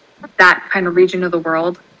that kind of region of the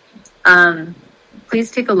world,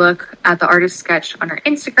 please take a look at the artist's sketch on our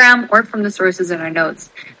Instagram or from the sources in our notes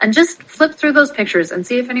and just flip through those pictures and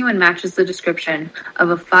see if anyone matches the description of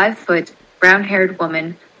a 5-foot brown-haired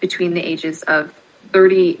woman between the ages of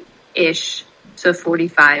 30-ish to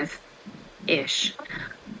 45-ish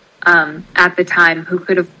at the time, who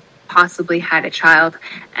could have possibly had a child,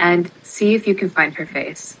 and see if you can find her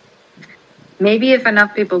face. Maybe if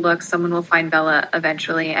enough people look, someone will find Bella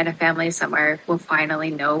eventually, and a family somewhere will finally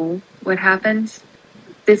know what happened.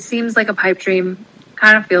 This seems like a pipe dream,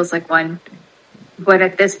 kind of feels like one, but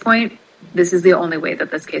at this point, this is the only way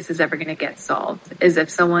that this case is ever going to get solved, is if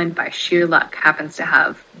someone, by sheer luck, happens to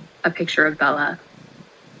have a picture of Bella.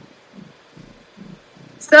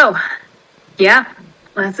 So, yeah,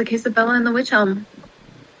 that's the case of Bella and the Witch Elm.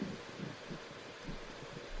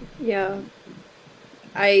 Yeah.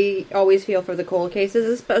 I always feel for the cold cases,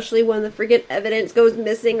 especially when the freaking evidence goes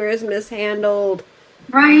missing or is mishandled.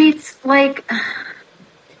 Right? Like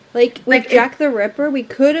with Jack the Ripper, we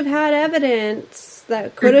could have had evidence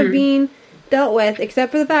that could have been dealt with,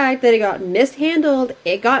 except for the fact that it got mishandled,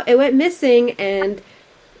 it went missing, and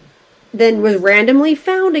then was randomly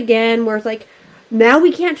found again, where it's like, now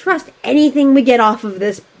we can't trust anything we get off of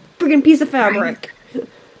this freaking piece of fabric.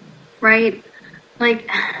 Right. Like,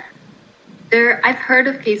 I've heard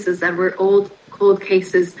of cases that were old, cold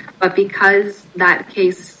cases, but because that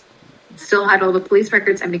case still had all the police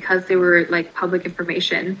records and because they were, like, public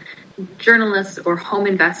information, journalists or home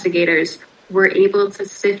investigators were able to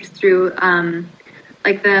sift through,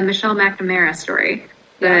 like the Michelle McNamara story,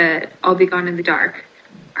 the I'll Be Gone in the Dark.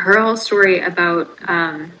 Her whole story about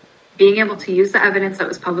being able to use the evidence that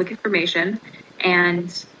was public information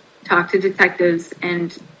and talk to detectives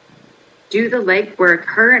and do the legwork,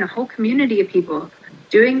 her and a whole community of people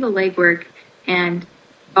doing the legwork and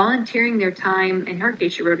volunteering their time. In her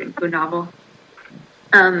case, she wrote it into a novel.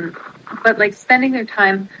 But like spending their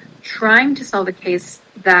time trying to solve a case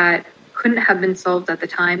that couldn't have been solved at the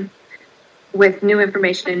time. with new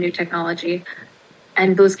information and new technology,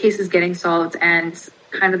 and those cases getting solved and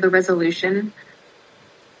kind of the resolution,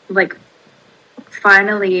 like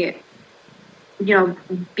finally,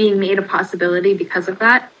 being made a possibility because of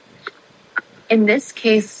that. In this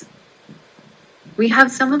case, we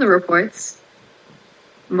have some of the reports,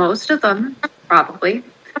 most of them probably,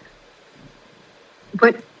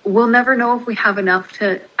 but we'll never know if we have enough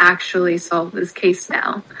to actually solve this case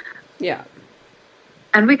now. Yeah.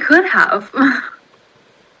 And we could have.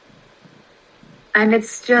 And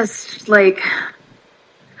it's just like,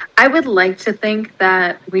 I would like to think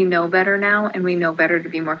that we know better now and we know better to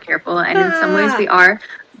be more careful. And in some ways we are,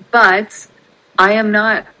 but I am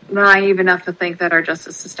not naive enough to think that our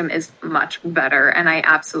justice system is much better. And I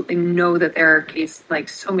absolutely know that there are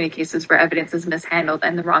so many cases where evidence is mishandled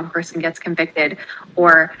and the wrong person gets convicted,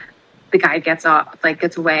 or the guy gets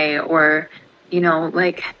away, or,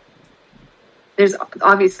 there's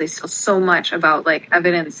obviously still so much about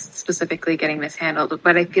evidence specifically getting mishandled,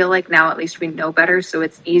 but I feel like now at least we know better, so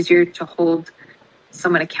it's easier to hold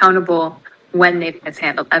someone accountable when they've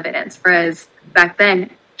mishandled evidence. Whereas back then,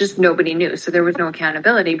 just nobody knew, so there was no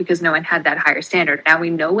accountability because no one had that higher standard. Now we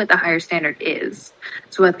know what the higher standard is,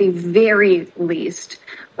 so at the very least,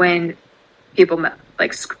 when people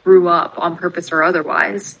screw up on purpose or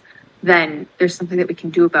otherwise, then there's something that we can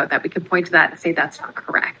do about that. We can point to that and say that's not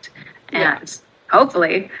correct. And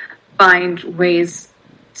hopefully find ways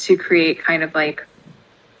to create kind of like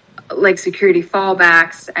security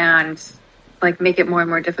fallbacks and make it more and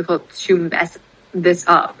more difficult to mess this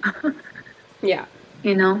up. Yeah.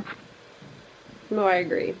 No, I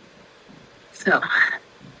agree. So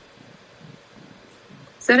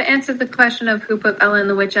to answer the question of who put Bella in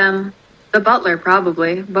the witch the butler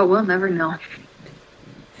probably, but we'll never know.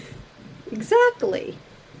 Exactly.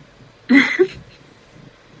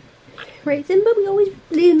 Right, Simba, we always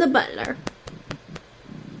blame the butler.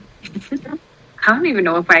 I don't even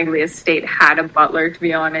know if Anglia State had a butler, to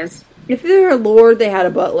be honest. If they were a lord, they had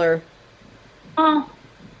a butler. Oh,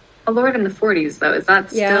 a lord in the 40s, though. Is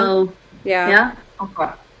that still... Yeah. Yeah?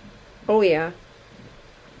 Okay. Oh, yeah.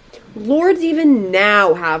 Lords even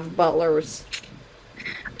now have butlers.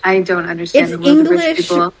 I don't understand the world of rich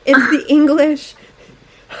people. It's the English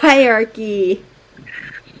hierarchy.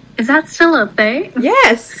 Is that still a thing?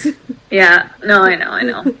 Yes. Yeah. No, I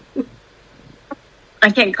know.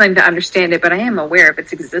 I can't claim to understand it, but I am aware of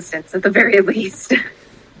its existence at the very least.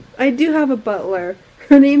 I do have a butler.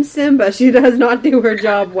 Her name's Simba. She does not do her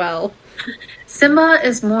job well. Simba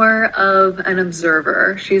is more of an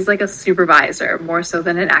observer. She's like a supervisor, more so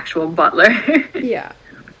than an actual butler. Yeah.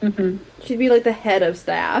 Mm-hmm. She'd be like the head of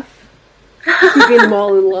staff. Keeping them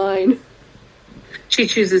all in line. She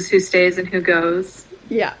chooses who stays and who goes.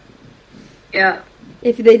 Yeah. Yeah.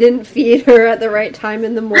 If they didn't feed her at the right time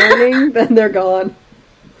in the morning, then they're gone.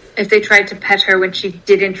 If they tried to pet her when she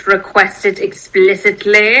didn't request it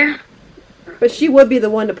explicitly. But she would be the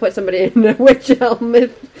one to put somebody in a witch elm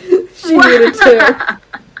if she needed to.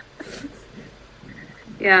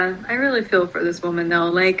 Yeah, I really feel for this woman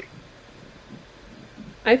though.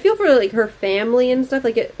 I feel for her family and stuff.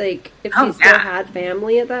 If she still had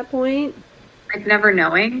family at that point. Never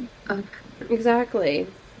knowing. Exactly.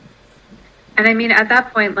 And I mean, at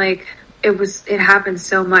that point, it happened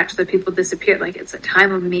so much that people disappeared. It's a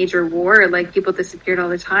time of major war. People disappeared all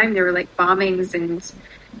the time. There were bombings and,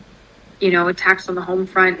 attacks on the home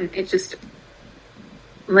front. And it just,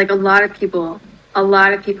 a lot of people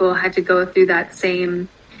had to go through that same,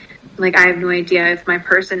 I have no idea if my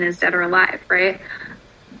person is dead or alive, right?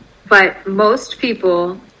 But most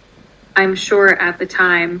people, I'm sure at the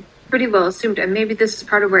time, pretty well assumed, and maybe this is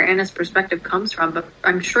part of where Anna's perspective comes from, but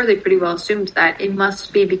I'm sure they pretty well assumed that it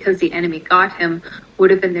must be because the enemy got him, would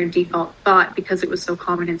have been their default thought because it was so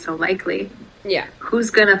common and so likely. Yeah. Who's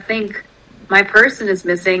gonna think my person is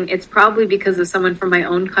missing? It's probably because of someone from my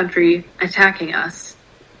own country attacking us.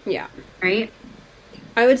 Yeah. Right?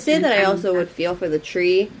 I would say that I also would feel for the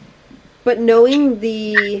tree, but knowing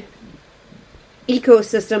the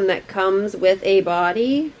ecosystem that comes with a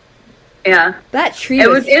body... Yeah. That tree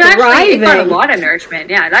was thriving. It got a lot of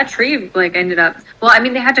nourishment. Yeah, that tree, ended up... Well, I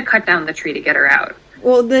mean, they had to cut down the tree to get her out.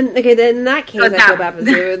 Well, then in that case, I feel bad for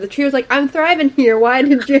the The tree was like, I'm thriving here. Why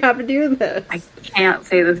did you have to do this? I can't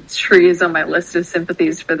say the tree is on my list of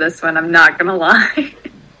sympathies for this one. I'm not going to lie.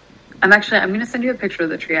 I'm going to send you a picture of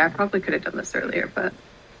the tree. I probably could have done this earlier, but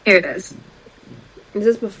here it is. Is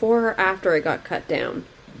this before or after it got cut down?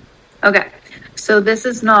 Okay, so this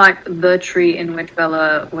is not the tree in which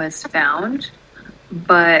Bella was found,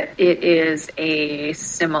 but it is a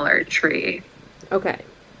similar tree. Okay.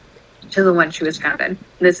 To the one she was found in.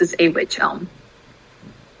 This is a witch elm.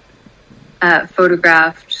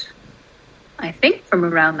 photographed, I think, from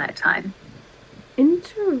around that time.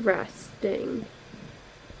 Interesting.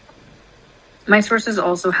 My sources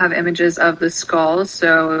also have images of the skull,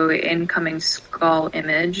 so incoming skull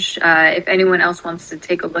image. If anyone else wants to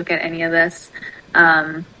take a look at any of this,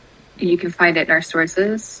 you can find it in our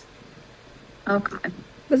sources. Oh, God.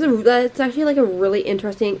 That's actually like a really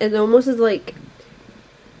interesting. It almost is like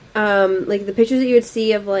the pictures that you would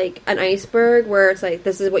see of like an iceberg, where it's like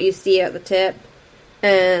this is what you see at the tip,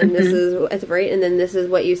 and this is at the right, and then this is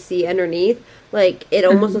what you see underneath. Like it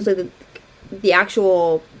almost looks like the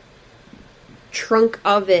actual trunk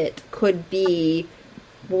of it could be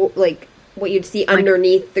like what you'd see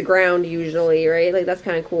underneath the ground usually, right? Like that's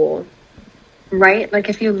kind of cool, right? Like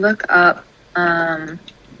if you look up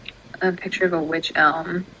a picture of a witch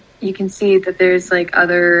elm, you can see that there's like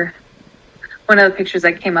one of the pictures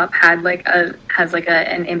that came up has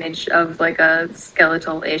an image of like a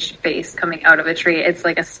skeletal-ish face coming out of a tree. It's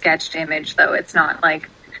like a sketched image though. It's not like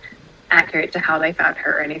accurate to how they found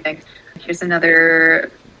her or anything. Here's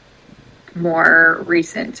another more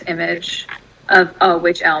recent image of a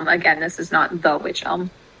witch elm. Again, this is not the witch elm.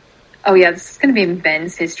 Oh yeah, this is going to be in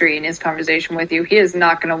Ben's history in his conversation with you. He is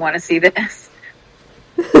not going to want to see this.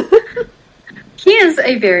 He is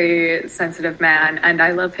a very sensitive man, and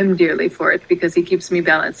I love him dearly for it because he keeps me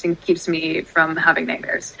balanced and keeps me from having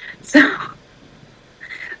nightmares. So,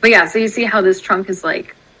 but yeah, so you see how this trunk is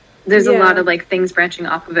like, there's a lot of like things branching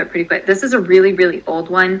off of it pretty quick. This is a really, really old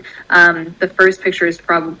one. The first picture is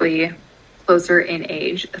probably closer in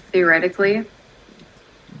age, theoretically.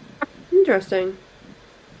 Interesting.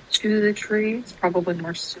 To the tree, it's probably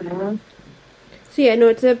more similar. So yeah, no,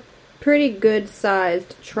 it's a pretty good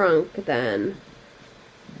sized trunk then.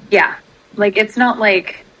 Yeah, like it's not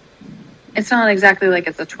exactly like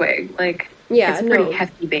it's a twig. Like it's a pretty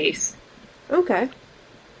hefty base. Okay.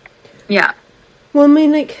 Yeah. Well, I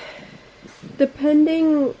mean, like,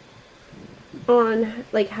 depending on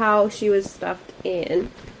like how she was stuffed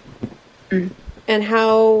in and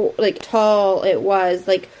how like tall it was,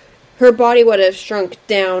 like her body would have shrunk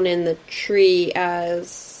down in the tree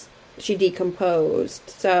as she decomposed.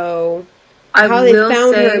 So how they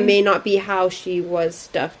found her may not be how she was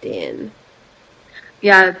stuffed in.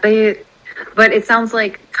 Yeah, but it sounds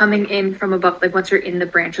like coming in from above, like once you're in the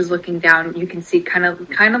branches looking down, you can see kind of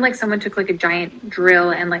like someone took like a giant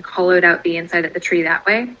drill and like hollowed out the inside of the tree that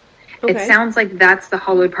way. Okay. It sounds like that's the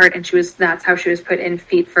hollowed part, and that's how she was put in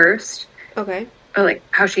feet first. Okay. Or like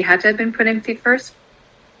how she had to have been put in feet first.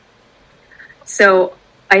 So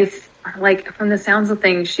like from the sounds of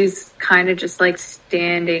things, she's kind of just like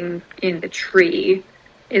standing in the tree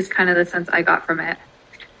is kind of the sense I got from it.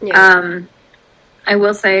 Yeah. I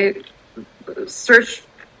will say, search,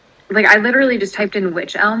 like I literally just typed in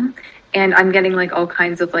witch elm and I'm getting like all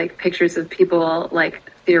kinds of like pictures of people like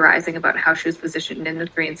theorizing about how she was positioned in the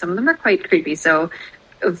tree, and some of them are quite creepy. So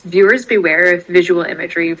viewers beware, if visual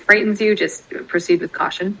imagery frightens you, just proceed with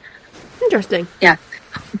caution. Interesting. Yeah.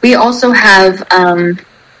 We also have an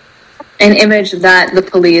image that the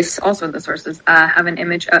police, also the sources, have an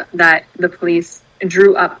image that the police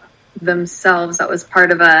drew up themselves that was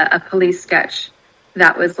part of a police sketch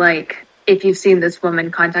that was like, if you've seen this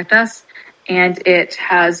woman, contact us. And it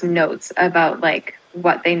has notes about like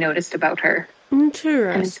what they noticed about her.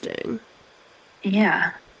 Interesting.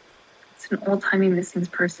 Yeah. It's an old-timey missing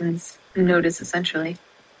persons notice, essentially.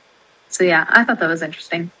 So yeah, I thought that was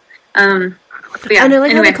interesting. Yeah, and I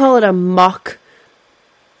like how they call it a mock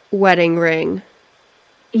wedding ring.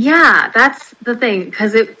 Yeah, that's the thing,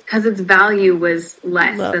 because its value was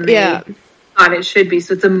less than they thought it should be.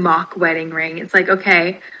 So it's a mock wedding ring. It's like,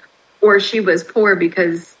 okay, or she was poor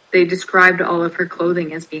because they described all of her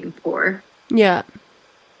clothing as being poor. Yeah.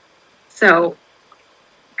 So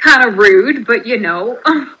kind of rude, but you know.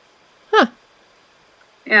 Huh.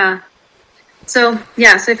 Yeah. So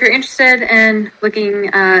if you're interested in looking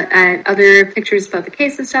at other pictures about the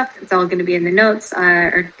case and stuff, it's all going to be in the notes,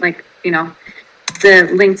 or like, you know, the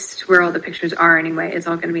links to where all the pictures are anyway is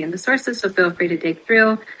all going to be in the sources, so feel free to dig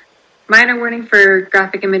through. Minor warning for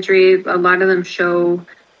graphic imagery, a lot of them show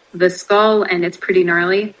the skull, and it's pretty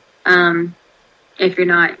gnarly. If you're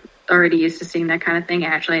not already used to seeing that kind of thing,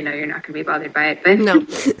 actually, I know you're not going to be bothered by it, but no.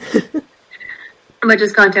 But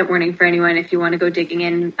just content warning for anyone if you want to go digging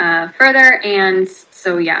in further. And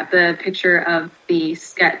so, yeah, the picture of the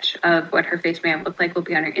sketch of what her face may have looked like will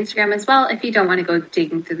be on our Instagram as well. If you don't want to go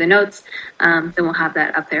digging through the notes, then we'll have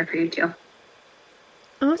that up there for you too.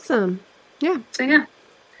 Awesome. Yeah. So, yeah.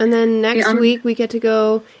 And then next week we get to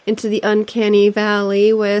go into the uncanny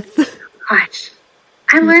valley with... Gosh.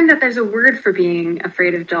 I learned that there's a word for being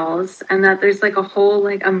afraid of dolls, and that there's like a whole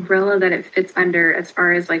like umbrella that it fits under as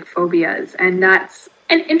far as like phobias, and that's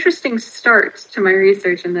an interesting start to my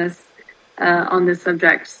research in this on this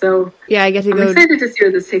subject. So yeah, I'm excited to see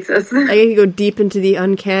where this takes us. I get to go deep into the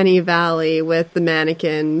uncanny valley with the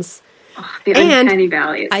mannequins. Oh, the uncanny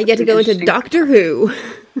valley. I get to go into Doctor Who.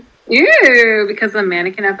 Ew, because the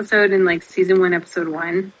mannequin episode in like season 1, episode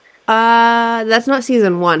 1. That's not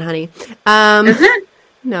season 1, honey. Isn't it?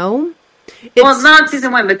 No. Well, not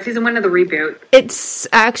season 1, but season 1 of the reboot. It's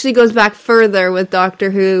actually goes back further with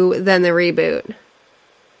Doctor Who than the reboot.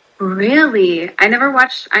 Really? I never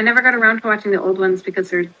got around to watching the old ones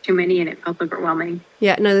because there's too many and it felt overwhelming.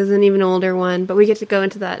 Yeah, no, there's an even older one, but we get to go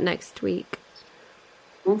into that next week.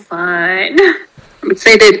 Oh, fun. I'm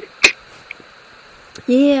excited.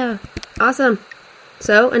 Yeah. Awesome.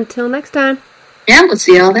 So, until next time. Yeah, we'll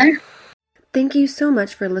see y'all there. Thank you so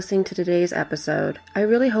much for listening to today's episode. I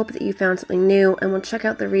really hope that you found something new and will check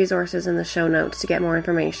out the resources in the show notes to get more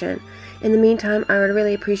information. In the meantime, I would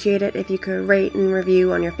really appreciate it if you could rate and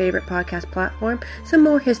review on your favorite podcast platform so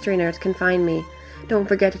more history nerds can find me. Don't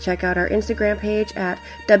forget to check out our Instagram page at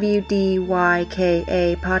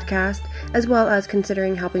WDYKA Podcast, as well as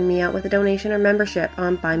considering helping me out with a donation or membership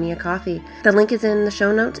on Buy Me a Coffee. The link is in the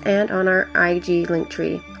show notes and on our IG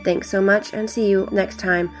Linktree. Thanks so much, and see you next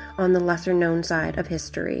time on the lesser known side of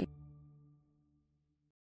history.